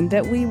time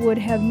that we would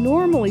have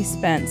normally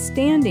spent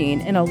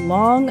standing in a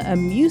long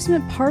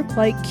amusement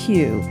park-like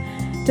queue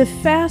to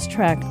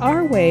fast-track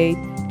our way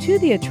to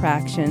the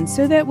attraction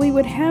so that we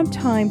would have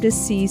time to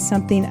see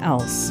something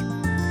else.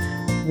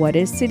 What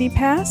is City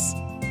Pass?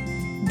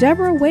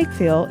 Deborah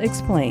Wakefield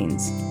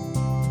explains.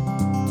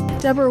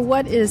 Deborah,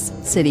 what is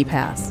City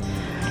Pass?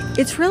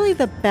 It's really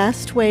the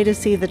best way to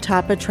see the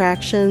top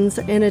attractions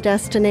in a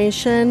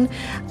destination.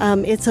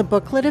 It's a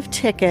booklet of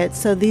tickets,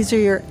 so these are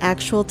your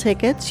actual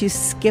tickets. You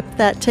skip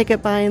that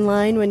ticket buying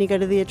line when you go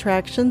to the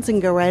attractions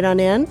and go right on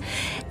in.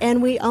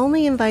 And we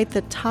only invite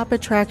the top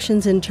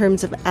attractions in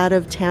terms of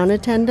out-of-town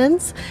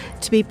attendance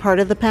to be part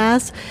of the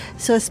pass.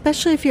 So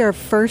especially if you're a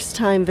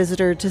first-time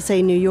visitor to,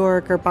 say, New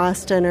York or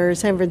Boston or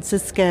San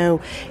Francisco,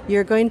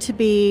 you're going to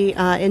be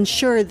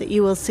ensured that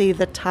you will see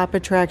the top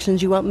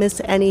attractions. You won't miss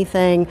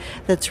anything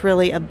that's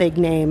really a big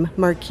name,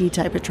 marquee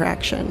type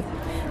attraction.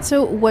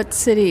 So what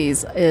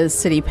cities is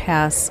City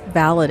Pass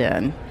valid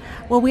in?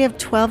 Well, we have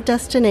 12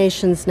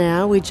 destinations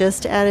now. We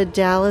just added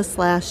Dallas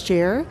last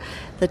year,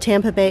 the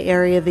Tampa Bay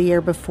area the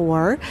year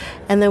before,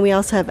 and then we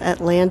also have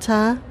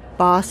Atlanta,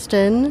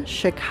 Boston,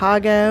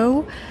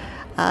 Chicago,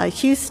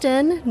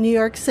 Houston, New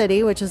York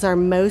City, which is our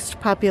most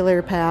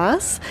popular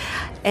pass,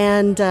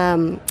 and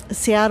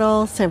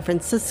Seattle, San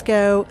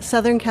Francisco,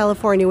 Southern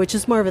California, which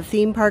is more of a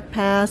theme park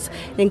pass.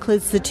 It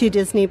includes the 2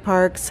 Disney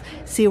parks,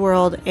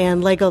 SeaWorld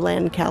and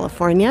Legoland,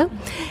 California.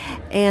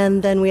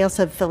 And then we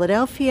also have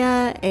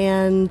Philadelphia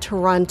and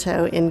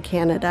Toronto in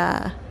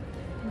Canada.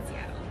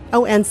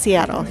 Oh, and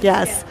Seattle,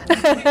 yes.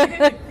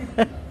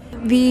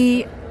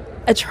 The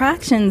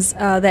attractions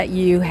that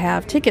you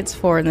have tickets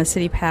for in the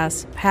City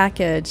Pass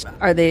package,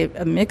 are they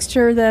a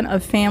mixture then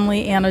of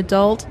family and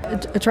adult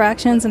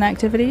attractions and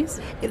activities?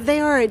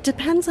 They are. It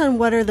depends on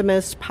what are the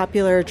most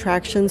popular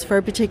attractions for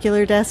a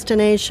particular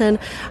destination.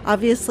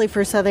 Obviously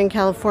for Southern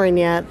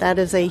California, that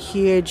is a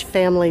huge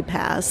family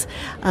pass.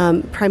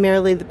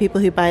 Primarily the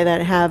people who buy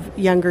that have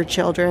younger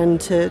children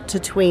to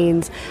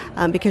tweens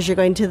because you're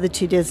going to the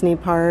 2 Disney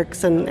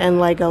parks and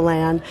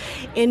Legoland.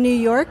 In New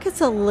York,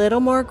 it's a little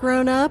more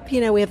grown up.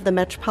 You know, we have the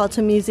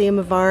Metropolitan Museum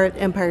of Art,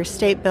 Empire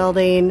State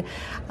Building,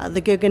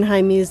 the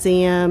Guggenheim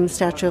Museum,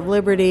 Statue of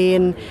Liberty,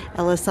 and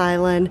Ellis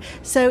Island.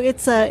 So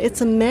it's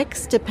a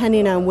mix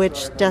depending on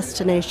which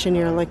destination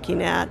you're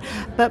looking at.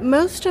 But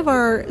most of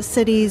our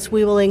cities,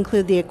 we will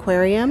include the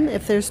aquarium,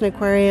 if there's an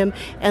aquarium,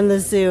 and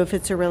the zoo, if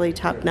it's a really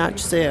top-notch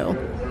zoo.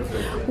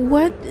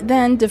 What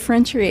then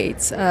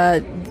differentiates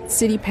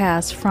City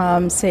Pass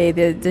from, say,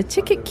 the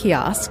ticket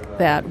kiosk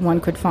that one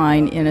could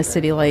find in a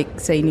city like,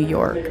 say, New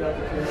York?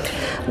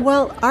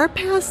 Well, our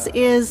pass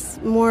is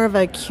more of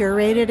a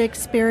curated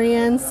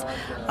experience.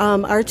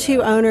 Our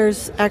 2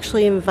 owners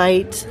actually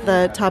invite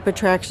the top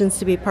attractions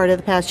to be part of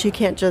the pass. You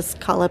can't just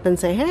call up and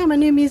say, hey, I'm a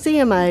new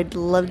museum, I'd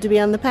love to be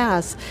on the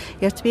pass.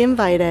 You have to be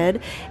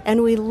invited.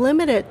 And we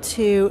limit it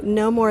to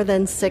no more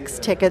than 6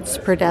 tickets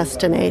per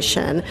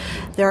destination.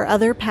 There are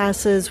other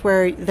passes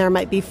where there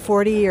might be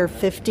 40 or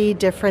 50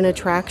 different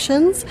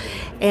attractions,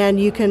 and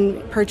you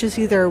can purchase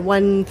either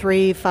 1,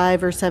 3,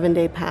 5, or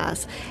 7-day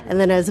pass. And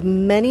then as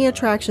many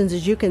attractions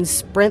as you can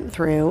sprint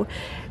through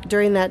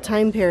during that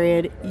time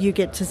period, you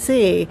get to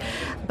see.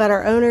 But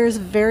our owners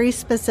very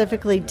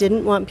specifically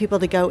didn't want people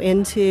to go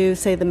into,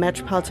 say, the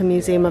Metropolitan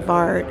Museum of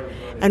Art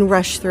and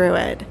rush through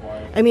it.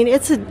 I mean,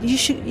 you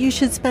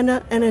should spend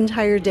an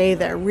entire day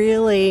there,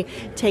 really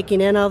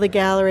taking in all the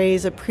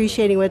galleries,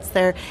 appreciating what's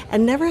there,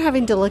 and never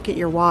having to look at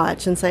your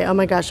watch and say, oh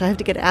my gosh, I have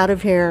to get out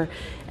of here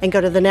and go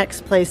to the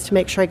next place to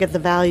make sure I get the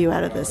value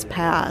out of this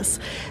pass.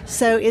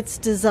 So it's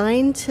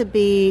designed to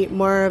be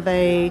more of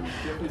a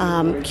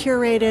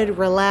curated,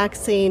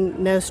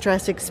 relaxing, no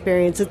stress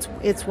experience.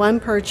 It's one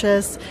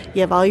purchase.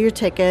 You have all your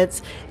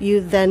tickets.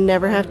 You then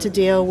never have to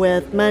deal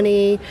with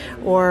money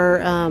or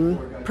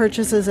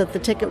purchases at the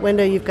ticket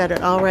window. You've got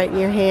it all right in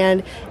your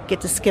hand. Get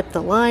to skip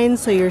the line,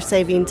 so you're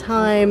saving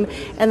time.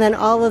 And then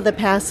all of the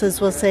passes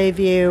will save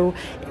you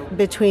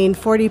between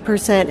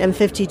 40% and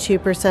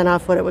 52%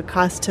 off what it would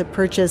cost to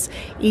purchase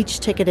each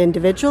ticket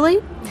individually.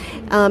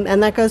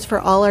 And that goes for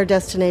all our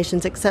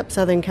destinations except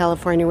Southern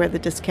California, where the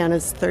discount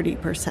is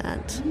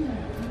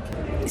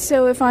 30%.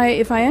 So if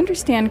I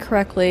understand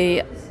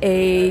correctly,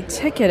 a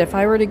ticket, if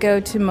I were to go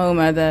to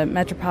MoMA, the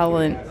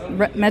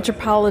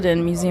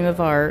Metropolitan Museum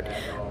of Art,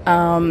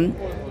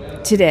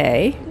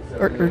 today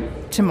or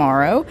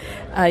tomorrow,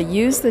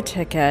 use the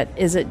ticket,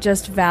 is it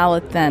just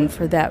valid then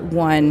for that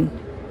one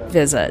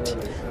visit?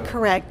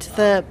 Correct.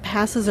 The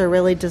passes are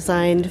really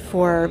designed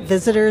for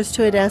visitors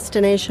to a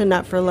destination,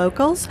 not for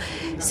locals.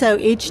 So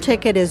each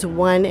ticket is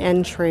one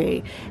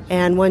entry,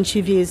 and once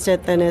you've used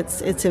it, then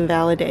it's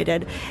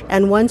invalidated.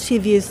 And once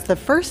you've used the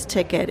first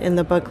ticket in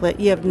the booklet,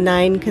 you have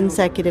 9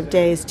 consecutive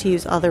days to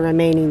use all the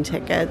remaining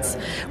tickets,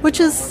 which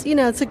is,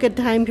 it's a good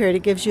time period.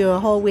 It gives you a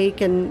whole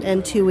week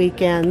and 2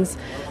 weekends.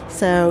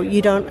 So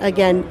you don't,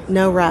 again,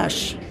 no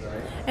rush.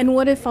 And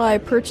what if I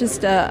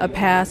purchased a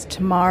pass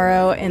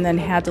tomorrow and then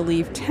had to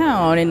leave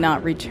town and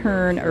not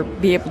return or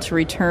be able to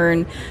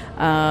return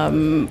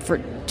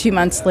for 2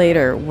 months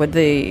later? Would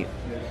the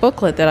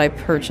booklet that I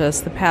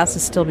purchased, the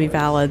passes still be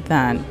valid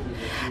then?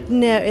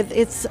 No,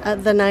 it's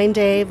the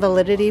 9-day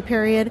validity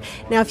period.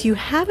 Now, if you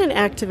haven't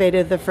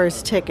activated the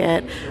first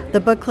ticket,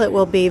 the booklet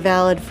will be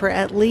valid for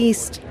at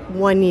least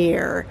 1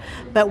 year.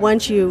 But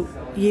once you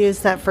use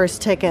that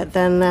first ticket,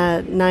 then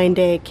the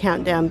 9-day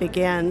countdown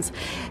begins.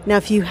 Now,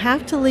 if you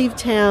have to leave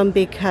town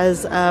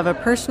because of a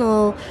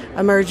personal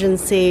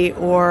emergency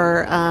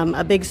or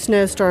a big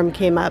snowstorm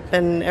came up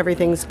and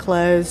everything's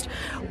closed,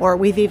 or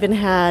we've even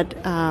had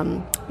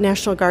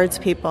National Guards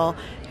people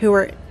who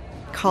were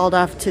called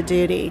off to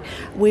duty,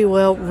 we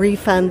will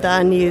refund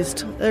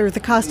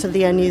the cost of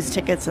the unused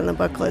tickets in the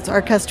booklets.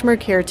 Our customer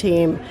care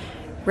team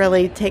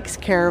really takes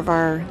care of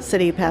our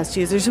City Pass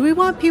users. We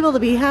want people to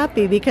be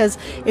happy, because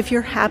if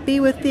you're happy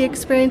with the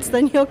experience,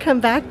 then you'll come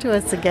back to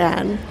us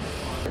again.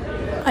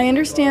 I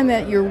understand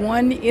that your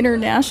one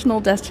international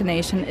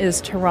destination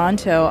is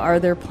Toronto. Are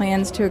there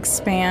plans to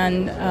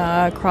expand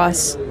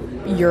across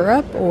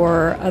Europe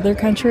or other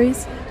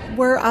countries?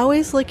 We're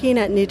always looking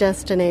at new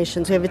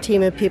destinations. We have a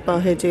team of people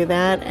who do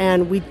that,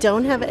 and we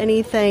don't have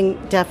anything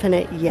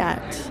definite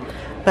yet.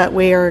 But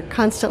we are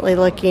constantly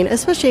looking,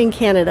 especially in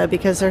Canada,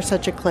 because they're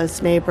such a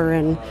close neighbor,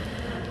 and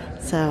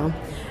so.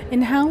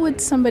 And how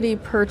would somebody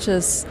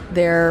purchase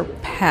their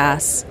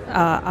pass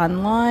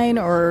online,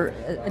 or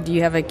do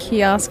you have a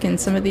kiosk in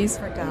some of these?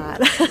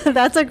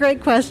 That's a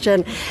great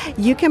question.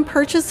 You can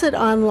purchase it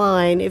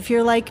online. If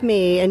you're like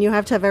me and you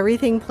have to have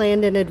everything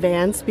planned in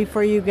advance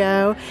before you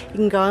go, you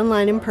can go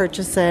online and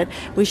purchase it.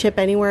 We ship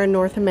anywhere in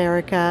North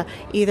America,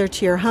 either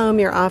to your home,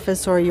 your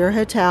office, or your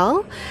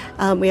hotel.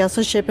 We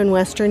also ship in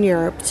Western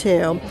Europe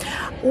too.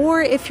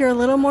 Or if you're a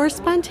little more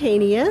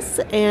spontaneous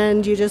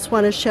and you just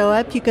want to show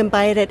up, you can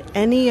buy it at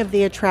any of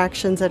the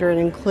attractions that are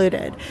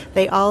included.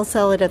 They all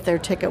sell it at their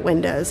ticket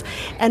windows.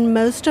 And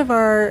most of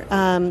our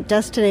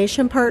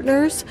destination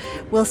partners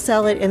will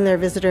sell it in their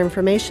visitor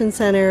information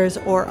centers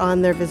or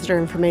on their visitor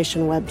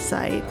information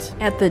website.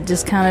 At the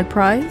discounted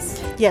price?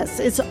 Yes,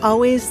 it's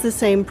always the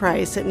same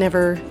price. It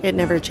never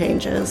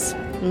changes.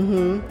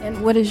 Mm-hmm.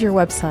 And what is your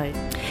website?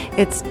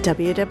 It's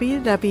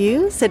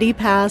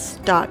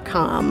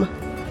www.citypass.com.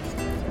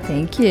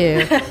 Thank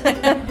you.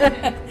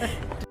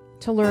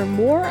 To learn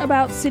more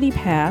about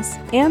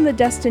CityPass and the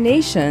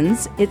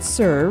destinations it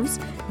serves,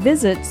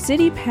 visit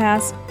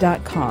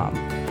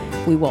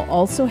citypass.com. We will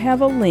also have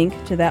a link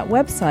to that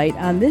website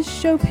on this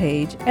show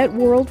page at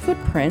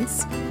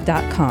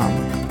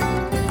worldfootprints.com.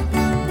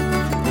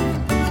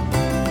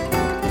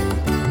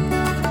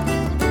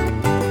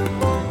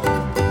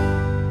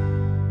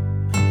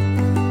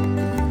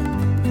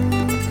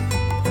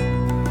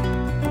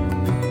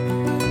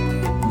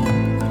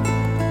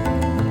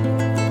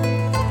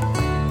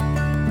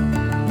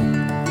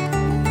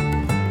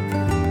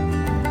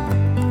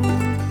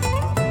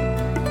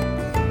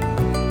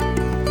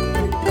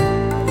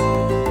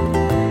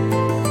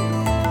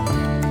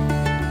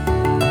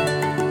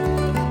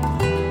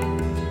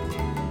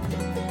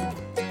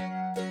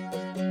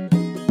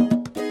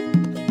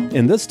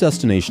 In this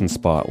destination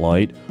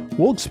spotlight,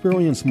 we'll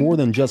experience more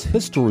than just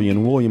history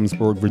in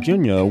Williamsburg,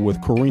 Virginia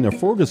with Karina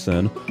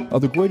Ferguson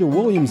of the Greater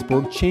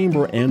Williamsburg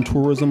Chamber and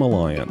Tourism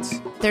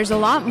Alliance. There's a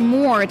lot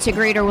more to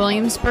Greater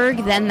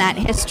Williamsburg than that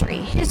history.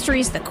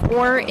 History's the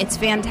core. It's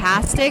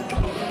fantastic.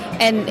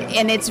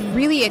 And it's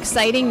really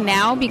exciting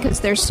now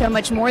because there's so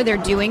much more they're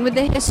doing with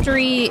the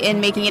history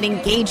and making it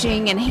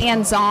engaging and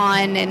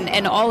hands-on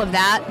and all of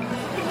that.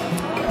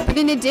 But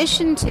in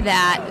addition to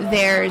that,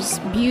 there's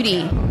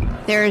beauty.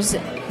 There's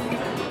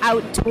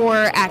outdoor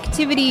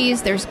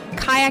activities. There's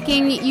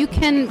kayaking. You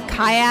can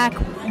kayak.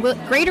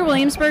 Greater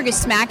Williamsburg is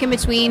smack in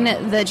between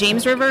the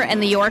James River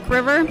and the York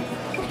River.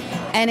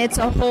 And it's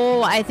a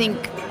whole, I think,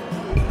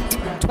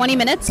 20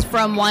 minutes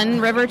from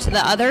one river to the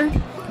other.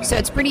 So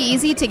it's pretty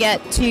easy to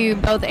get to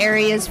both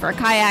areas for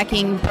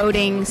kayaking,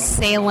 boating,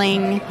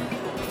 sailing,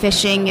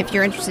 fishing, if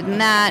you're interested in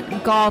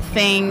that,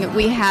 golfing.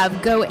 We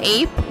have Go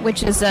Ape,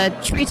 which is a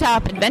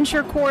treetop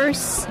adventure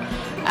course.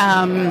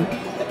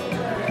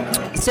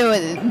 So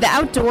the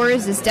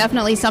outdoors is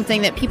definitely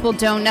something that people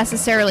don't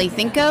necessarily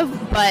think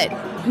of, but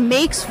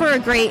makes for a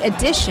great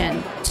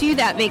addition to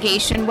that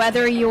vacation,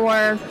 whether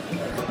you're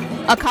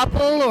a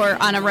couple or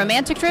on a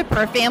romantic trip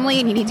or a family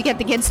and you need to get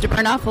the kids to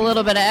burn off a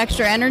little bit of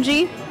extra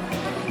energy.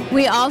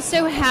 We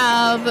also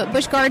have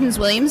Busch Gardens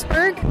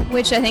Williamsburg,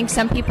 which I think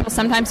some people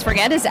sometimes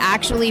forget is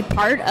actually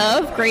part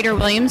of Greater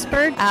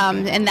Williamsburg.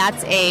 And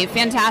that's a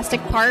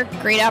fantastic park,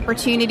 great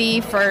opportunity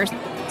for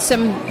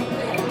some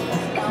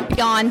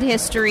beyond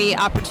history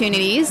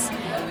opportunities.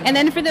 And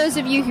then for those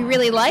of you who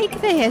really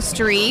like the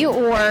history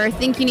or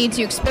think you need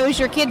to expose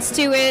your kids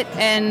to it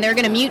and they're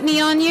going to mutiny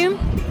on you,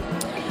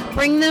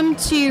 bring them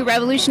to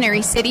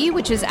Revolutionary City,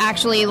 which is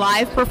actually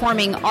live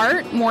performing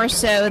art more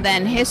so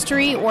than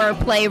history, or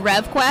play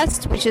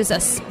RevQuest, which is a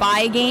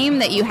spy game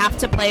that you have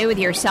to play with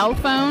your cell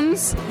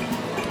phones.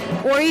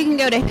 Or you can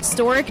go to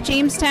historic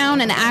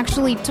Jamestown and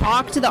actually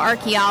talk to the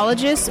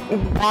archaeologists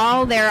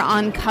while they're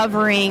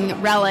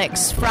uncovering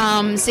relics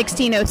from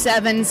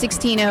 1607,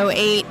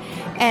 1608,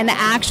 and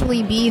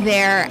actually be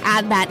there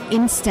at that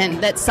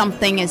instant that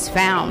something is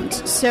found.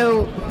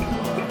 So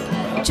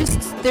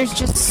there's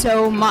just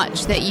so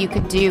much that you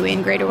could do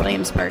in Greater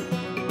Williamsburg.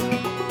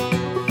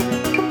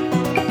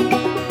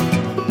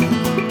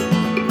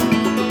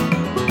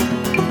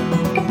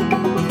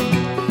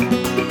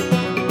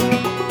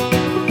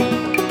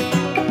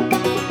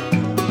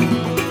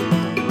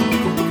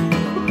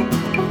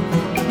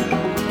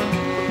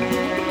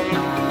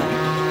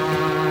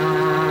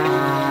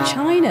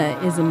 China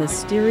is a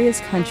mysterious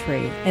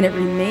country, and it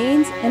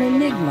remains an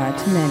enigma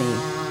to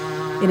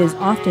many. It is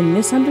often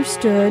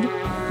misunderstood,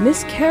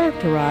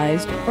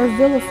 mischaracterized, or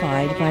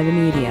vilified by the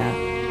media.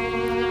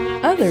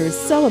 Others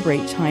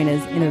celebrate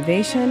China's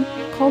innovation,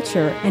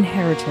 culture, and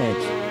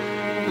heritage.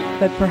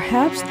 But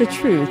perhaps the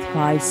truth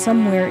lies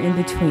somewhere in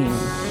between.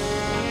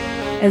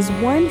 As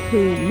one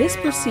who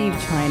misperceived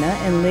China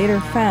and later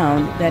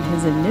found that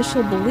his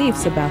initial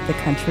beliefs about the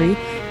country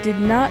did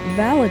not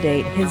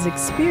validate his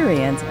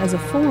experience as a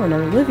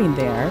foreigner living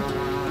there,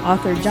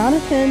 author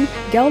Jonathan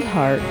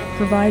Geldhart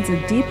provides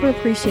a deeper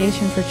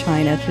appreciation for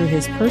China through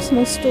his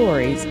personal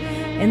stories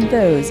and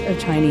those of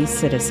Chinese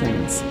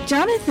citizens.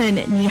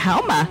 Jonathan, 你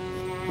好吗?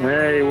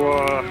 Hey,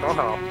 我好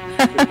好.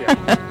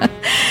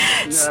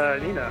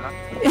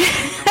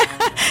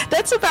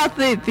 That's about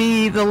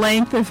the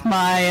length of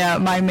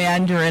my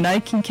Mandarin. I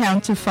can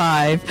count to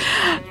 5.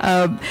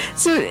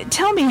 So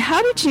tell me,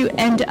 how did you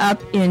end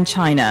up in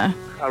China?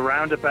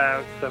 Around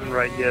about 7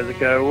 or 8 years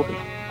ago,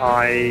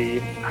 I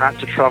had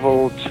to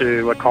travel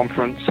to a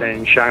conference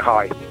in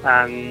Shanghai.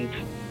 And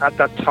at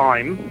that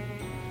time,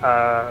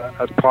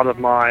 as part of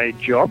my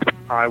job,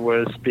 I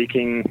was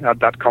speaking at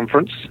that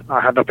conference. I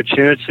had the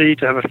opportunity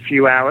to have a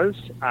few hours,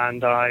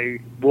 and I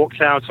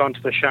walked out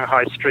onto the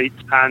Shanghai street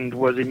and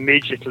was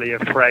immediately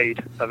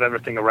afraid of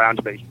everything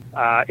around me.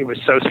 It was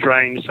so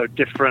strange, so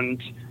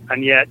different,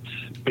 and yet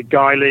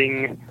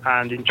beguiling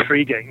and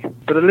intriguing,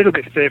 but a little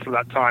bit fearful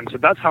at that time. So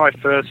that's how I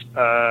first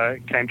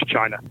came to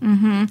China.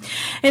 Mm-hmm.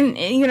 And,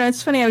 you know,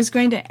 it's funny, I was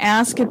going to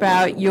ask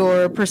about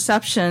your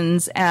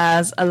perceptions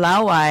as a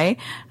Laowai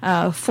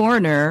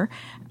foreigner,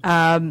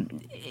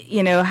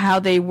 you know, how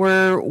they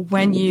were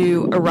when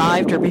you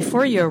arrived or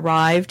before you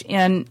arrived,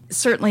 and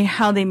certainly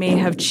how they may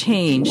have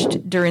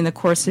changed during the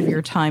course of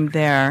your time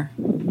there.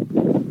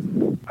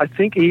 I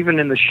think even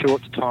in the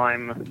short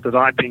time that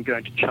I've been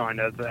going to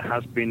China, there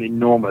has been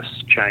enormous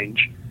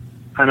change.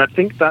 And I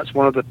think that's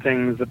one of the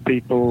things that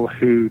people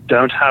who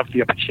don't have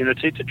the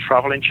opportunity to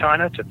travel in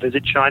China, to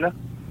visit China,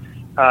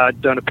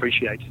 don't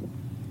appreciate.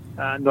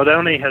 Not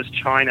only has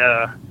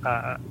China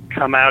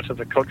come out of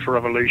the Cultural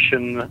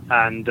Revolution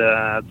and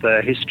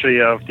the history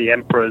of the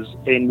emperors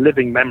in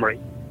living memory,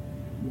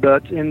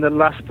 but in the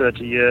last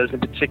 30 years,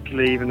 and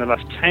particularly even the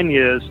last 10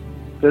 years,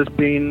 there's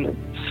been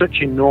such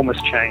enormous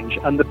change,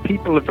 and the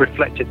people have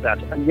reflected that.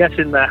 And yet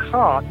in their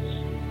hearts,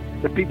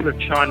 the people of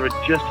China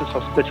are just as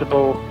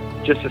hospitable,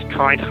 just as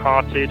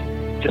kind-hearted,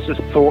 just as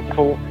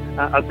thoughtful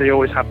as they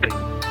always have been.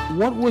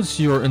 What was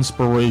your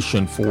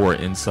inspiration for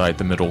Inside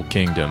the Middle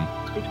Kingdom?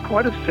 It's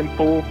quite a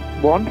simple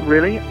one,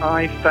 really.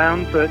 I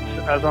found that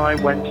as I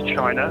went to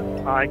China,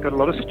 I got a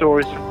lot of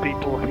stories from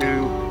people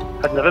who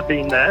had never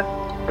been there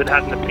but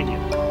had an opinion.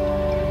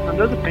 And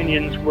those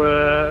opinions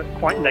were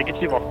quite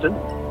negative often.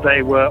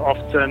 They were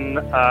often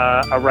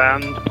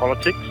around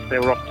politics. They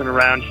were often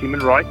around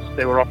human rights.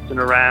 They were often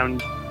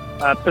around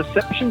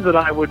perceptions that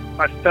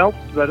I felt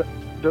that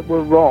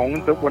were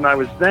wrong, but when I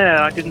was there,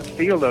 I didn't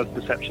feel those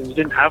perceptions,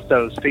 didn't have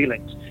those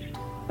feelings.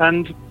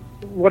 And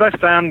what I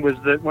found was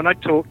that when I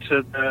talked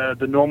to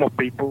the normal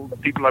people, the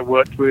people I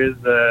worked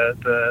with,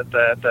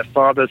 their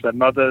fathers, their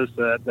mothers,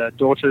 their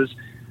daughters,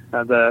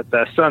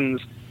 their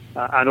sons,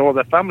 and all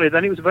their family,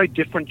 then it was a very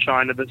different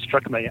China that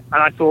struck me. And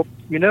I thought,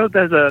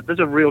 there's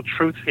a real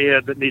truth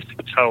here that needs to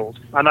be told.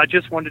 And I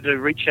just wanted to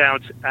reach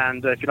out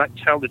and, if you like,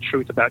 tell the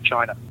truth about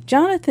China.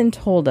 Jonathan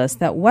told us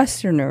that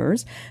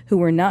Westerners who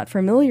were not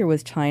familiar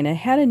with China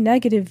had a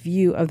negative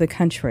view of the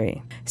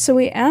country. So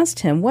we asked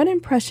him what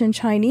impression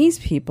Chinese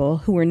people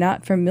who were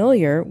not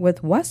familiar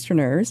with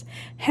Westerners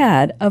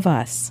had of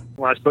us.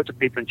 When I spoke to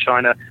people in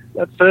China,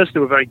 at first they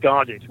were very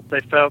guarded.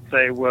 They felt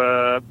they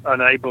were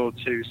unable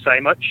to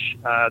say much.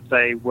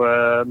 They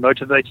were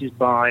motivated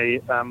by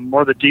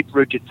one of the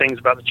deep-rooted things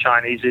about the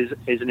Chinese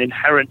is an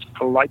inherent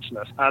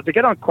politeness. They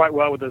get on quite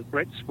well with us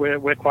Brits.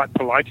 We're quite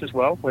polite as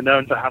well. We're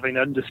known for having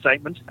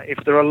understatement.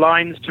 If there are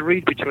lines to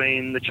read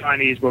between, the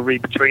Chinese will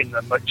read between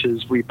them, much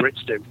as we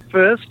Brits do.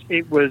 First,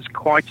 it was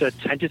quite a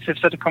tentative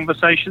set of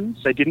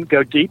conversations. They didn't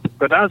go deep,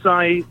 but as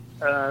I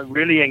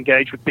really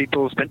engaged with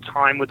people, spent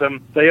time with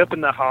them, they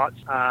opened their hearts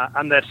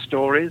and their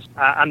stories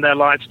and their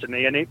lives to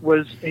me, and it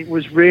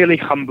was really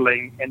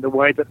humbling in the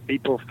way that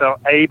people felt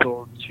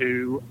able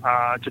to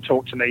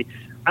talk to me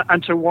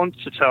and to want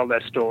to tell their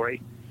story,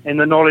 in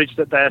the knowledge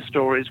that their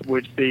stories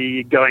would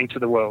be going to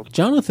the world.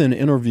 Jonathan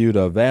interviewed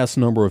a vast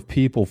number of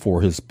people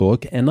for his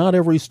book, and not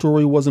every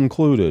story was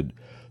included.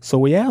 So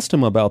we asked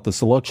him about the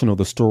selection of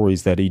the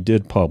stories that he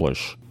did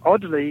publish.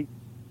 Oddly,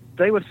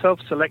 they were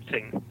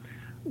self-selecting.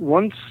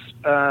 Once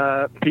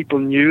people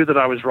knew that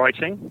I was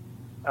writing,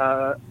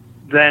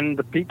 then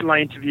the people I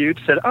interviewed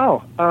said, I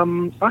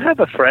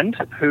have a friend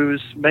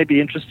who's maybe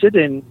interested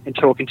in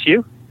talking to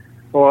you.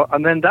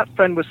 And then that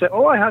friend would say,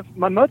 I have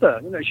my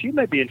mother, she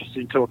may be interested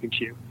in talking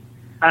to you.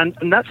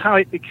 And that's how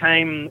it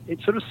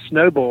sort of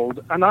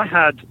snowballed. And I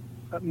had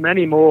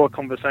many more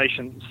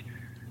conversations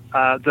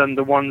than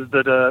the ones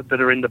that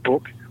are in the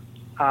book.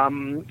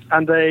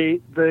 And they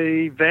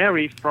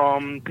vary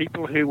from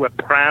people who were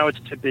proud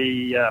to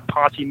be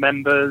party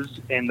members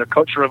in the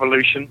Cultural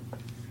Revolution.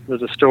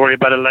 There's a story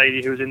about a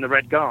lady who was in the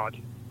Red Guard.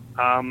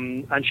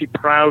 And she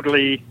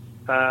proudly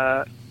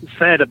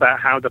said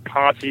about how the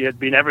party had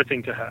been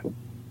everything to her.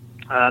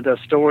 There are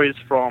stories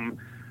from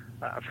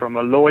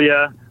a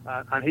lawyer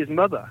and his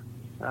mother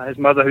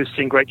who's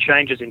seen great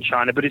changes in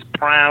China, but is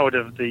proud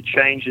of the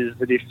changes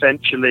that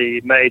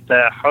eventually made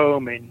their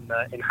home in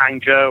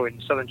Hangzhou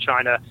in southern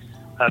China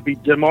be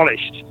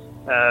demolished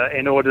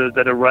in order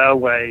that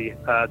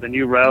the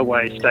new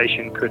railway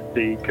station could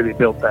be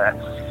built there.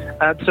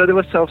 So they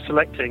were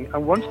self-selecting,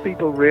 and once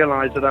people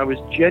realized that I was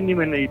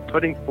genuinely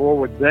putting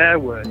forward their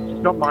words,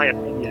 it's not my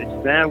opinion,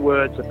 it's their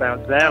words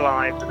about their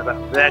lives and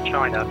about their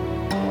China,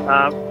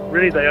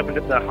 really they opened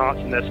up their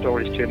hearts and their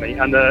stories to me,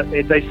 and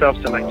they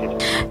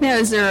self-selected. Now,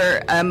 is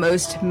there a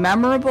most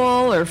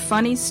memorable or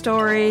funny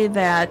story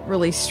that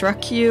really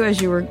struck you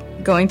as you were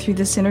going through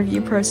this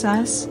interview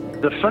process?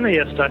 The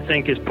funniest, I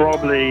think, is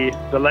probably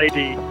the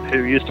lady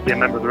who used to be a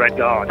member of the Red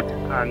Guard.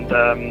 And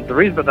the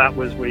reason for that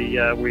was we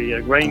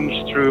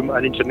arranged through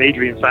an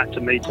intermediary, in fact, to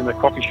meet in a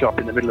coffee shop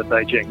in the middle of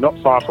Beijing, not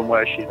far from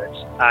where she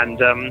lives. And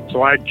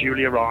so I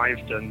duly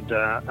arrived and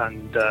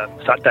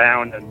sat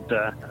down, and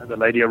the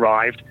lady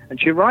arrived.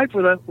 And she arrived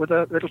with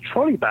a little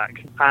trolley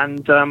bag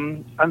and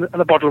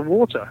a bottle of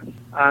water.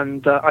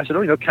 And I said,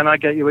 can I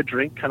get you a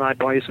drink? Can I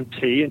buy you some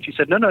tea? And she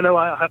said, no,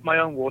 I have my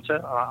own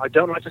water. I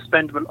don't like to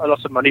spend a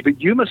lot of money,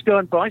 but you must go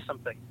and buy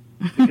something,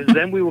 because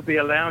then we will be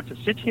allowed to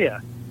sit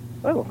here.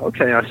 Oh,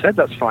 okay, I said,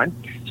 that's fine.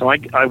 So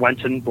I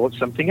went and bought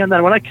something, and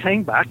then when I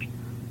came back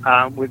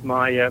with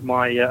my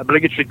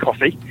obligatory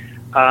coffee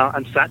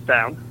and sat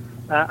down,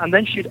 and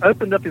then she'd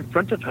opened up in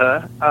front of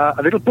her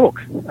a little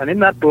book, and in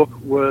that book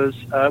was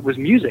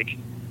music.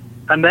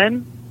 And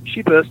then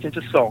she burst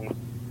into song,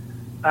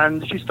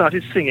 and she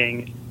started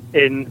singing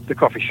in the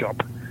coffee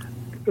shop,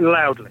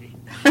 loudly.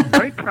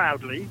 Very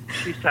proudly,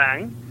 she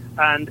sang,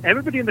 and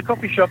everybody in the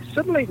coffee shop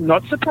suddenly,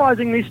 not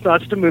surprisingly,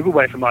 started to move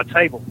away from our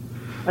table.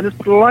 And as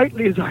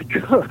politely as I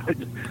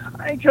could,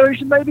 I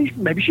encouraged her,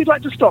 maybe she'd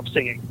like to stop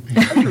singing.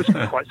 And she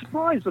was quite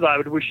surprised that I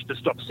would wish her to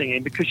stop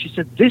singing, because she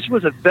said this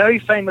was a very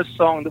famous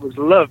song that was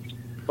loved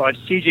by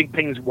Xi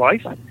Jinping's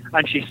wife,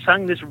 and she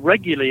sang this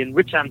regularly in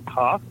Ritan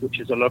Park, which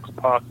is a local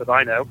park that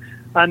I know,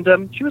 and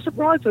she was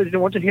surprised that I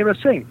didn't want to hear her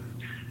sing.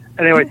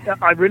 Anyway,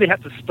 I really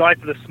had to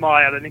stifle a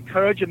smile and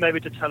encourage her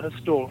maybe to tell her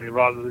story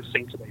rather than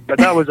sing to me. But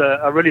that was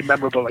a really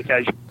memorable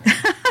occasion.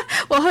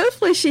 Well,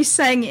 hopefully she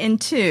sang in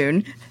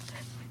tune.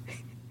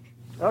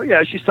 Oh,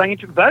 yeah, she sang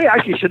she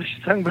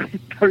sang very,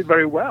 very,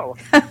 very well.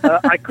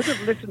 I could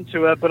have listened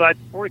to her, but I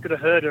probably could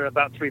have heard her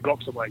about 3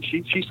 blocks away.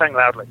 She sang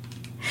loudly.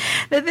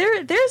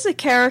 There's a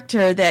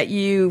character that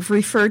you've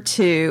referred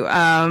to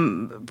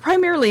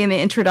primarily in the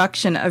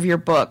introduction of your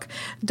book,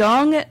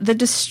 Dong the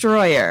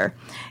Destroyer.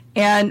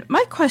 And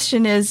my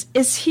question is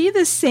he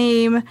the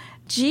same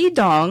Ji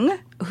Dong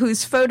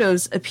whose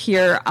photos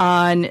appear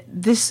on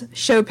this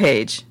show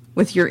page?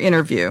 with your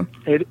interview.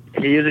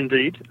 He is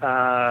indeed.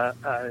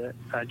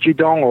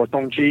 Jidong, or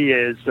Dongji,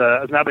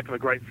 has now become a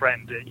great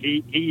friend.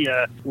 He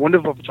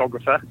wonderful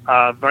photographer,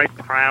 very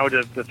proud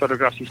of the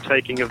photographs he's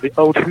taking of the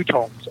old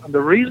hutongs. And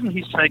the reason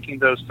he's taking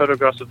those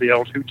photographs of the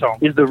old hutong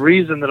is the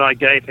reason that I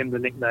gave him the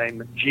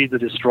nickname Ji the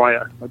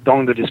Destroyer, or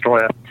Dong the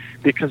Destroyer,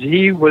 because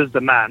he was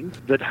the man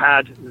that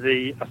had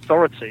the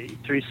authority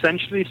to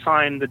essentially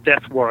sign the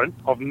death warrant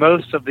of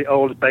most of the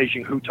old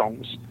Beijing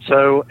hutongs.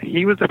 So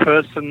he was the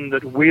person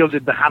that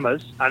wielded the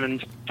hammers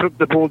and took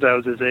the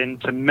bulldozers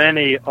into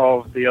many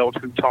of the old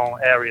hutong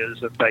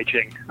areas of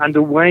Beijing. And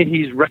the way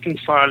he's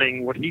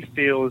reconciling what he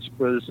feels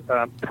was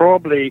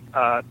probably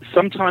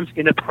sometimes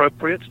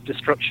inappropriate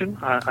destruction,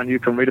 and you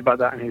can read about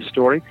that in his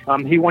story,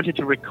 he wanted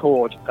to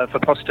record for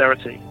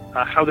posterity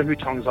how the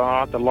hutongs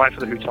are, the life of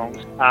the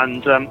hutongs.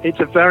 And it's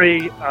a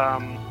very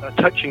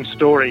touching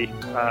story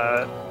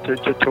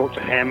to talk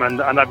to him,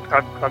 and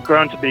I've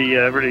grown to be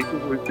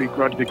we've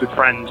grown to be good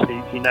friends.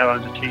 He now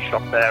owns a tea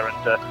shop there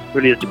and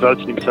really has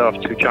devoted himself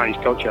to Chinese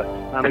culture.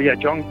 But yeah,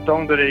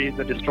 Dong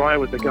the Destroyer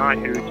was the guy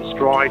who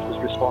was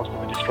responsible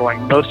for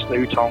destroying most of the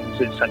hutongs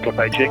in central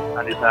Beijing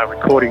and is now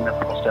recording them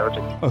for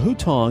posterity. A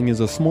hutong is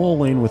a small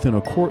lane within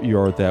a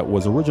courtyard that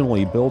was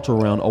originally built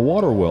around a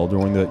water well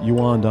during the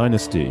Yuan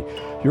dynasty.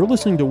 You're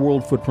listening to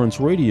World Footprints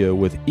Radio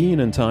with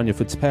Ian and Tanya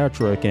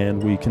Fitzpatrick,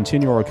 and we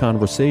continue our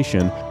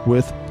conversation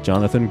with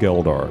Jonathan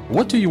Geldart.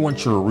 What do you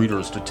want your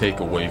readers to take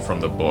away from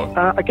the book?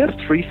 I guess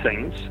three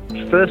things.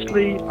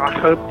 Firstly, I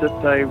hope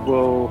that they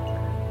will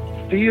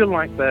feel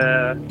like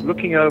they're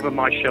looking over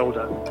my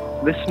shoulder,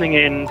 listening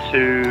in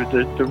to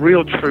the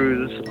real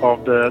truths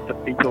of the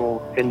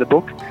people in the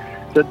book.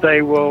 That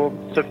they will,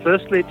 so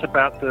firstly, it's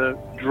about the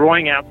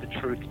drawing out the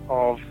truth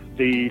of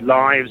the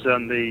lives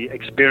and the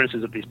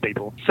experiences of these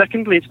people.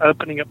 Secondly, it's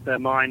opening up their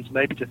minds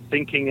maybe to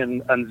thinking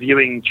and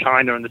viewing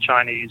China and the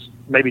Chinese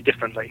maybe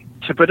differently.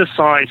 To put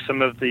aside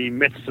some of the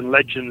myths and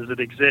legends that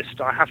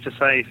exist, I have to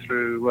say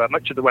through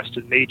much of the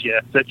Western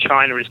media that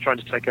China is trying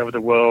to take over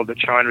the world, that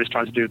China is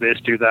trying to do this,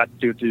 do that,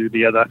 do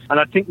the other. And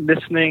I think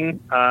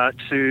listening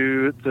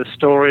to the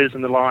stories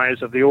and the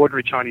lives of the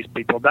ordinary Chinese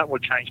people, that will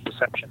change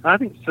perception. And I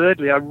think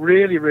thirdly, I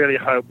really, really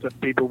hope that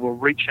people will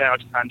reach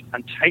out and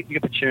take the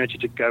opportunity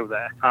to go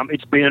there.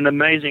 It's been an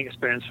amazing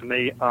experience for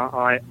me.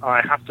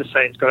 I have to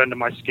say it's got under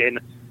my skin.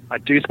 I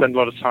do spend a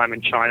lot of time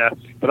in China,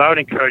 but I would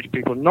encourage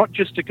people not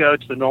just to go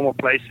to the normal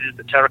places,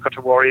 the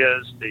Terracotta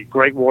Warriors, the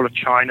Great Wall of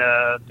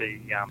China,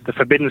 the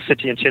Forbidden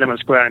City in Tiananmen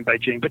Square in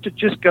Beijing, but to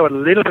just go a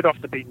little bit off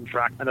the beaten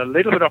track. And a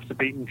little bit off the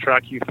beaten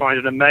track, you find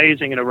an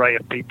amazing array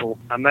of people,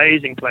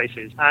 amazing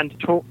places, and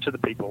talk to the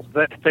people.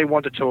 If they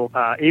want to talk,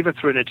 even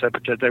through an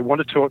interpreter, they want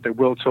to talk, they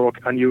will talk,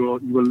 and you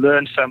will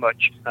learn so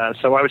much.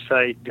 So I would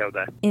say go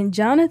there. In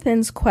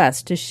Jonathan's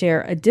quest to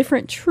share a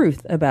different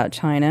truth about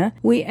China,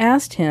 we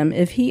asked him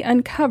if he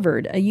uncovered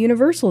a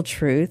universal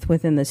truth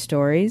within the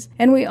stories,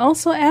 and we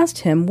also asked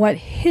him what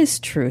his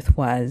truth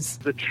was.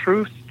 The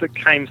truth that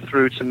came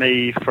through to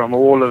me from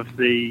all of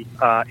the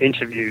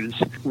interviews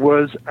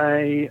was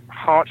a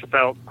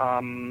heartfelt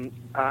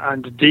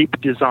and deep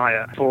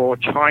desire for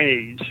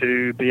Chinese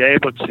to be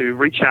able to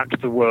reach out to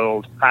the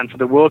world and for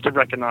the world to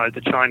recognize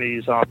the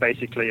Chinese are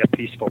basically a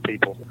peaceful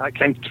people. That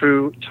came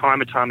through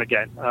time and time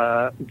again.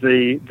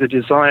 The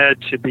desire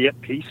to be at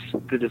peace,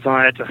 the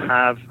desire to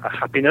have a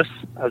happiness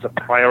as a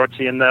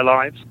priority in their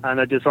lives, and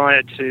a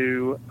desire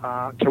to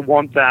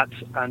want that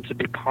and to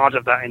be part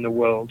of that in the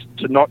world,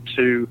 to not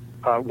to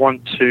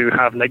want to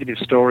have negative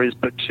stories,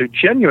 but to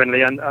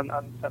genuinely, and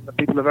the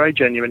people are very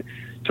genuine,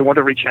 to want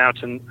to reach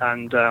out and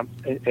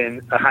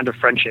in a hand of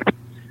friendship.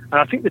 And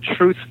I think the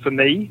truth for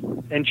me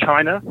in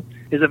China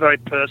is a very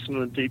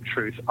personal and deep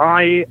truth.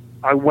 I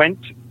went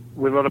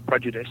with a lot of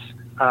prejudice.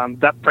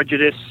 That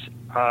prejudice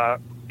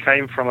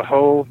came from a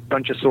whole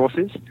bunch of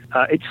sources.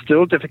 It's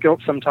still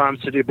difficult sometimes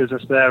to do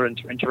business there and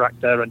to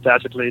interact there.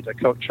 Undoubtedly, the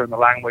culture and the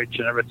language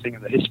and everything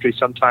and the history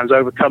sometimes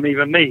overcome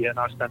even me, and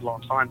I spent a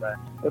long time there.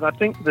 But I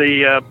think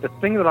the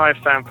thing that I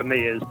found for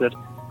me is that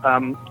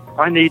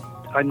I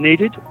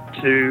needed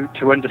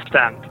to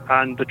understand,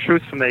 and the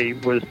truth for me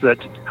was that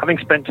having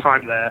spent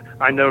time there,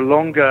 I no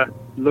longer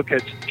look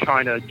at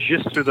China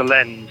just through the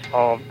lens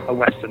of a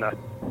Westerner.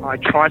 I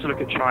try to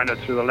look at China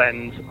through the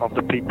lens of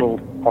the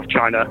people of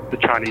China, the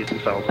Chinese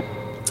themselves.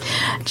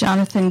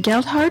 Jonathan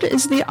Geldart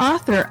is the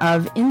author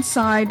of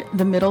Inside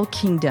the Middle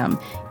Kingdom,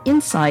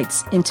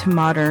 Insights into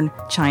Modern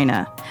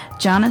China.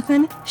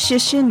 Jonathan, 谢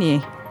谢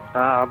你.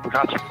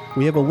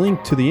 We have a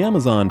link to the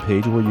Amazon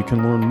page where you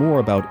can learn more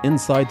about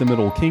Inside the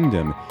Middle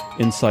Kingdom,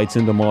 Insights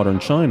into Modern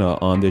China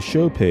on this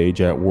show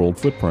page at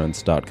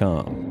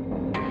worldfootprints.com.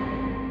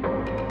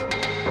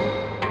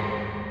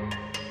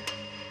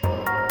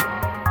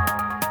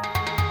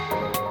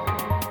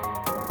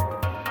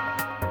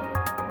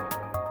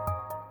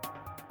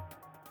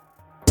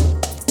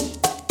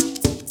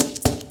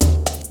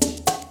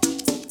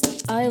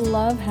 I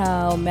love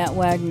how Matt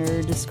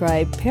Wagner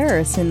described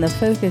Paris in the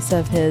focus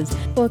of his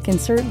book, and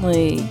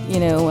certainly,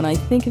 when I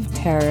think of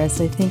Paris,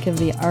 I think of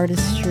the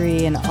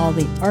artistry and all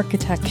the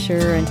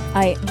architecture, and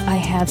I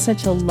have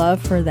such a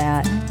love for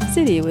that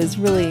city. It was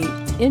really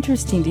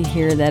interesting to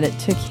hear that it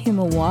took him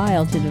a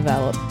while to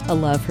develop a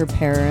love for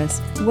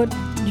Paris.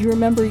 Do you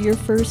remember your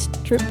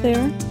first trip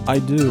there? I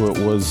do. It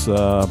was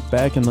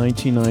back in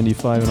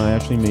 1995, and I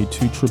actually made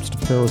 2 trips to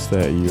Paris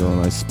that year,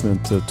 and I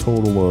spent a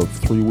total of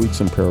 3 weeks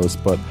in Paris.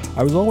 But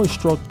I was always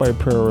struck by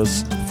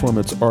Paris from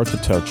its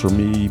architecture,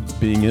 me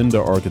being into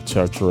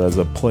architecture as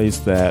a place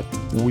that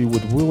we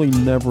would really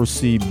never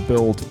see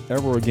built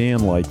ever again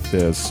like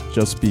this,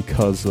 just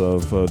because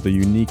of the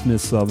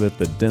uniqueness of it,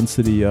 the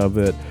density of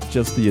it,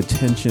 just the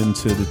attention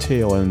to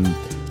detail. And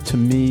to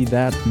me,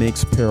 that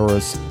makes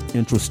Paris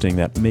interesting.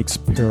 That makes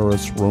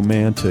Paris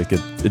romantic.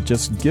 It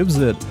just gives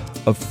it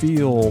a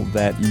feel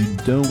that you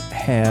don't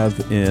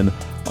have in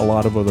a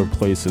lot of other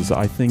places.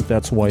 I think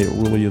that's why it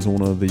really is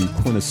one of the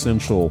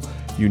quintessential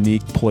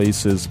unique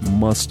places,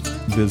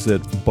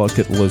 must-visit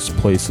bucket list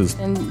places.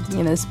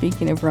 And,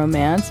 speaking of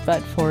romance,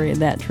 but for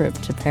that trip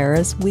to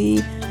Paris,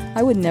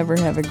 I would never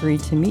have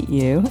agreed to meet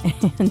you,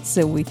 and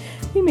so we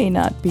may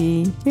not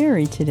be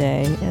married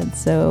today. And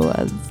so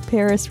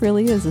Paris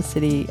really is a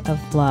city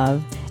of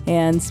love.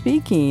 And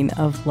speaking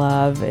of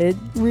love, it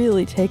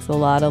really takes a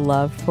lot of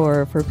love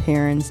for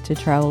parents to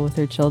travel with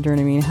their children.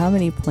 I mean, how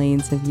many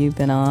planes have you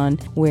been on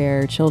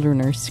where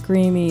children are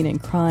screaming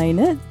and crying?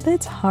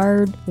 That's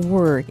hard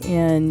work.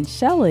 And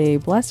Shelley,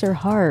 bless her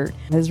heart,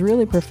 has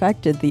really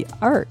perfected the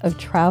art of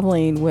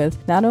traveling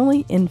with not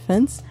only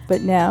infants,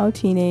 but now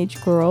teenage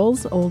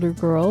girls, older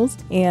girls.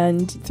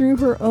 And through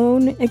her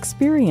own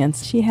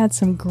experience, she had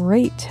some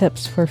great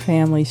tips for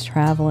families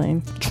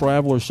traveling.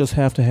 Travelers just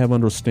have to have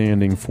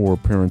understanding for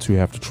parents who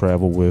have to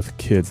travel with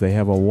kids. They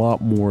have a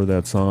lot more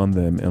that's on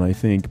them. And I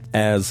think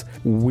as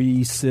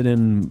we sit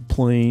in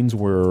planes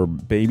where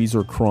babies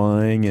are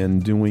crying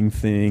and doing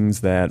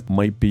things that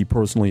might be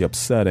personally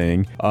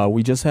upsetting,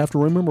 we just have to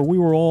remember we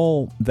were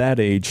all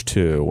that age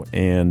too,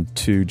 and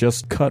to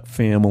just cut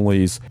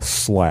families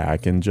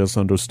slack and just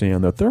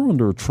understand that they're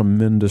under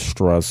tremendous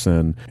stress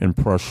and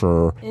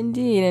pressure.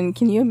 Indeed. And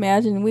can you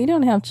imagine, we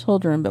don't have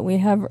children, but we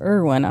have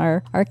Irwin,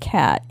 our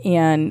cat,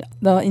 and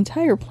the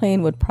entire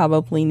plane would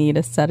probably need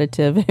a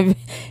sedative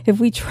if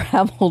we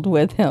traveled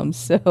with him.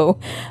 So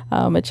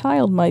a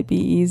child might be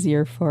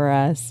easier for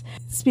us.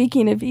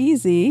 Speaking of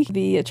easy,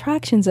 the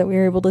attractions that we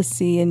were able to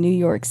see in New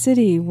York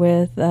City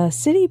with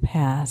City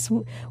Pass,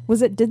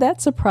 did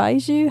that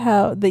surprise you,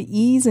 how the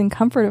ease and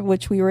comfort of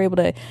which we were able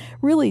to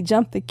really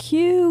jump the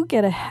queue,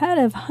 get ahead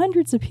of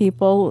hundreds of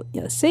people,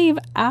 save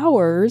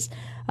hours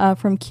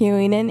from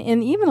queuing,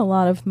 and even a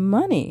lot of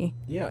money?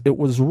 Yeah, it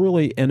was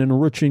really an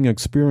enriching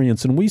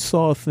experience, and we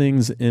saw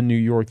things in New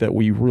York that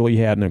we really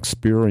hadn't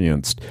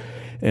experienced.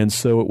 And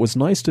so it was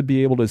nice to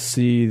be able to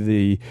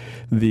see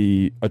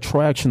the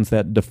attractions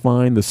that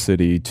define the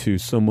city to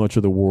so much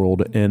of the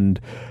world, and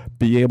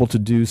be able to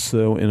do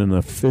so in an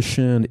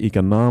efficient,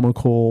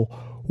 economical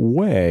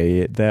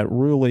way that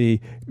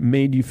really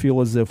made you feel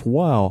as if,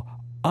 wow,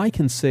 I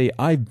can say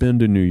I've been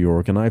to New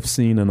York and I've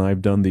seen and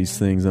I've done these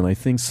things. And I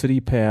think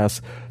City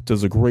Pass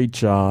does a great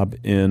job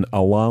in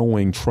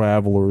allowing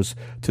travelers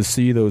to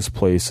see those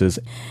places.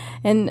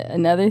 And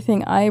another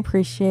thing I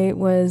appreciate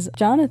was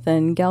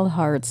Jonathan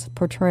Geldhardt's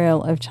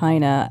portrayal of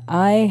China.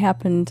 I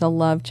happen to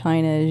love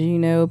China, as you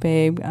know,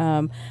 babe.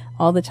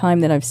 All the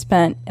time that I've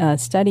spent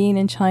studying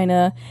in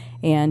China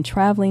and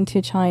traveling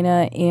to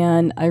China,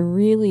 and I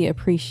really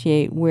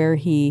appreciate where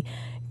he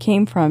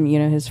came from,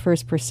 his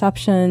first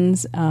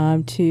perceptions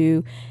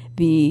to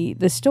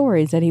the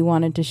stories that he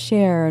wanted to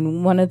share.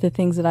 And one of the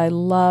things that I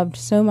loved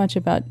so much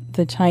about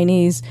the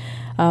Chinese,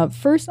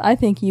 first, I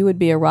think you would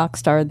be a rock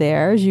star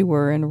there, as you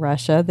were in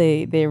Russia.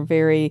 They're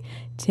very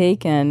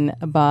taken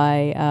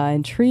by,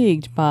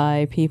 intrigued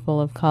by people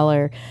of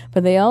color,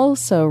 but they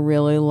also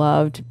really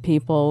loved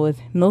people with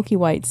milky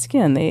white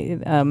skin.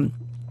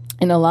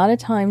 And a lot of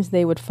times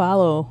they would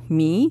follow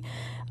me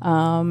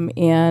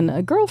and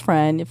a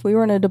girlfriend. If we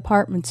were in a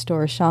department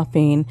store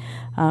shopping,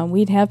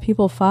 we'd have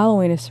people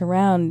following us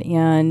around,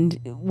 and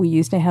we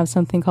used to have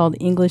something called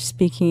English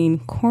Speaking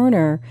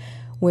Corner,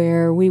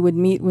 where we would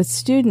meet with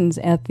students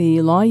at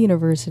the Law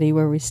University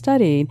where we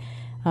studied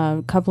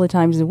a couple of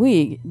times a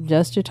week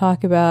just to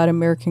talk about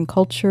American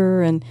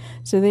culture. And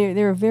so they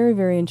were very,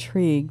 very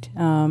intrigued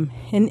and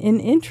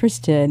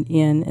interested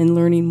in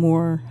learning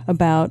more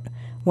about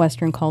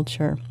Western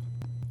culture.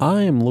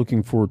 I am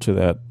looking forward to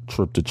that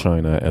trip to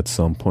China at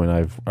some point.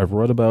 I've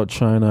read about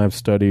China. I've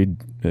studied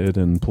it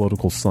in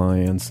political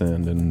science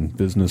and in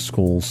business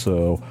school,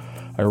 so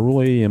I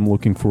really am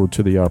looking forward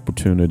to the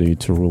opportunity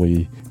to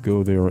really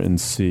go there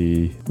and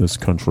see this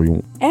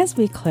country. As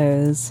we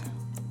close,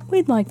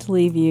 we'd like to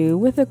leave you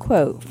with a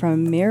quote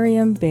from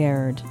Miriam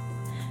Baird.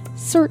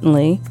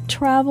 Certainly,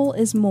 travel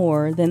is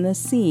more than the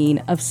seeing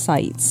of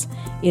sights.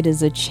 It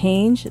is a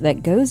change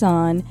that goes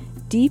on,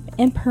 deep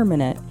and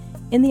permanent,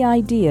 in the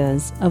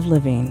ideas of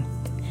living.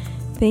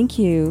 Thank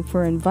you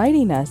for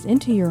inviting us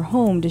into your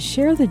home to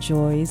share the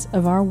joys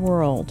of our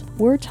world.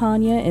 We're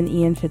Tanya and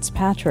Ian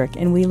Fitzpatrick,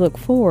 and we look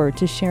forward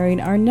to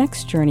sharing our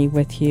next journey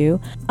with you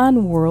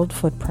on World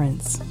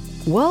Footprints.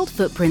 World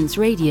Footprints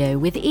Radio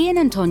with Ian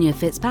and Tanya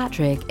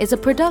Fitzpatrick is a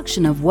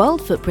production of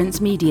World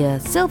Footprints Media,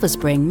 Silver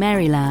Spring,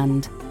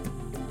 Maryland.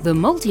 The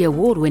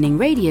multi-award-winning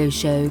radio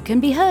show can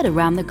be heard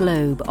around the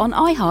globe on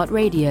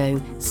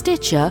iHeartRadio,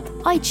 Stitcher,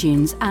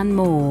 iTunes, and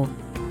more.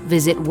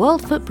 Visit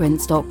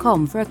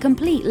worldfootprints.com for a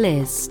complete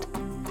list.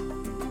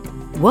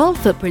 World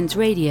Footprints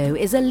Radio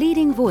is a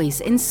leading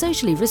voice in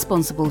socially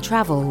responsible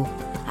travel.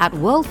 At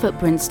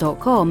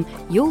worldfootprints.com,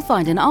 you'll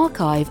find an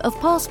archive of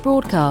past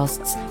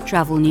broadcasts,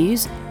 travel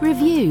news,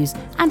 reviews,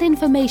 and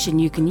information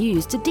you can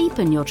use to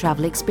deepen your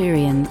travel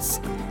experience.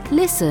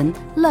 Listen,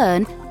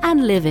 learn,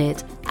 and live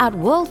it at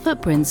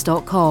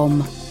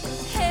worldfootprints.com.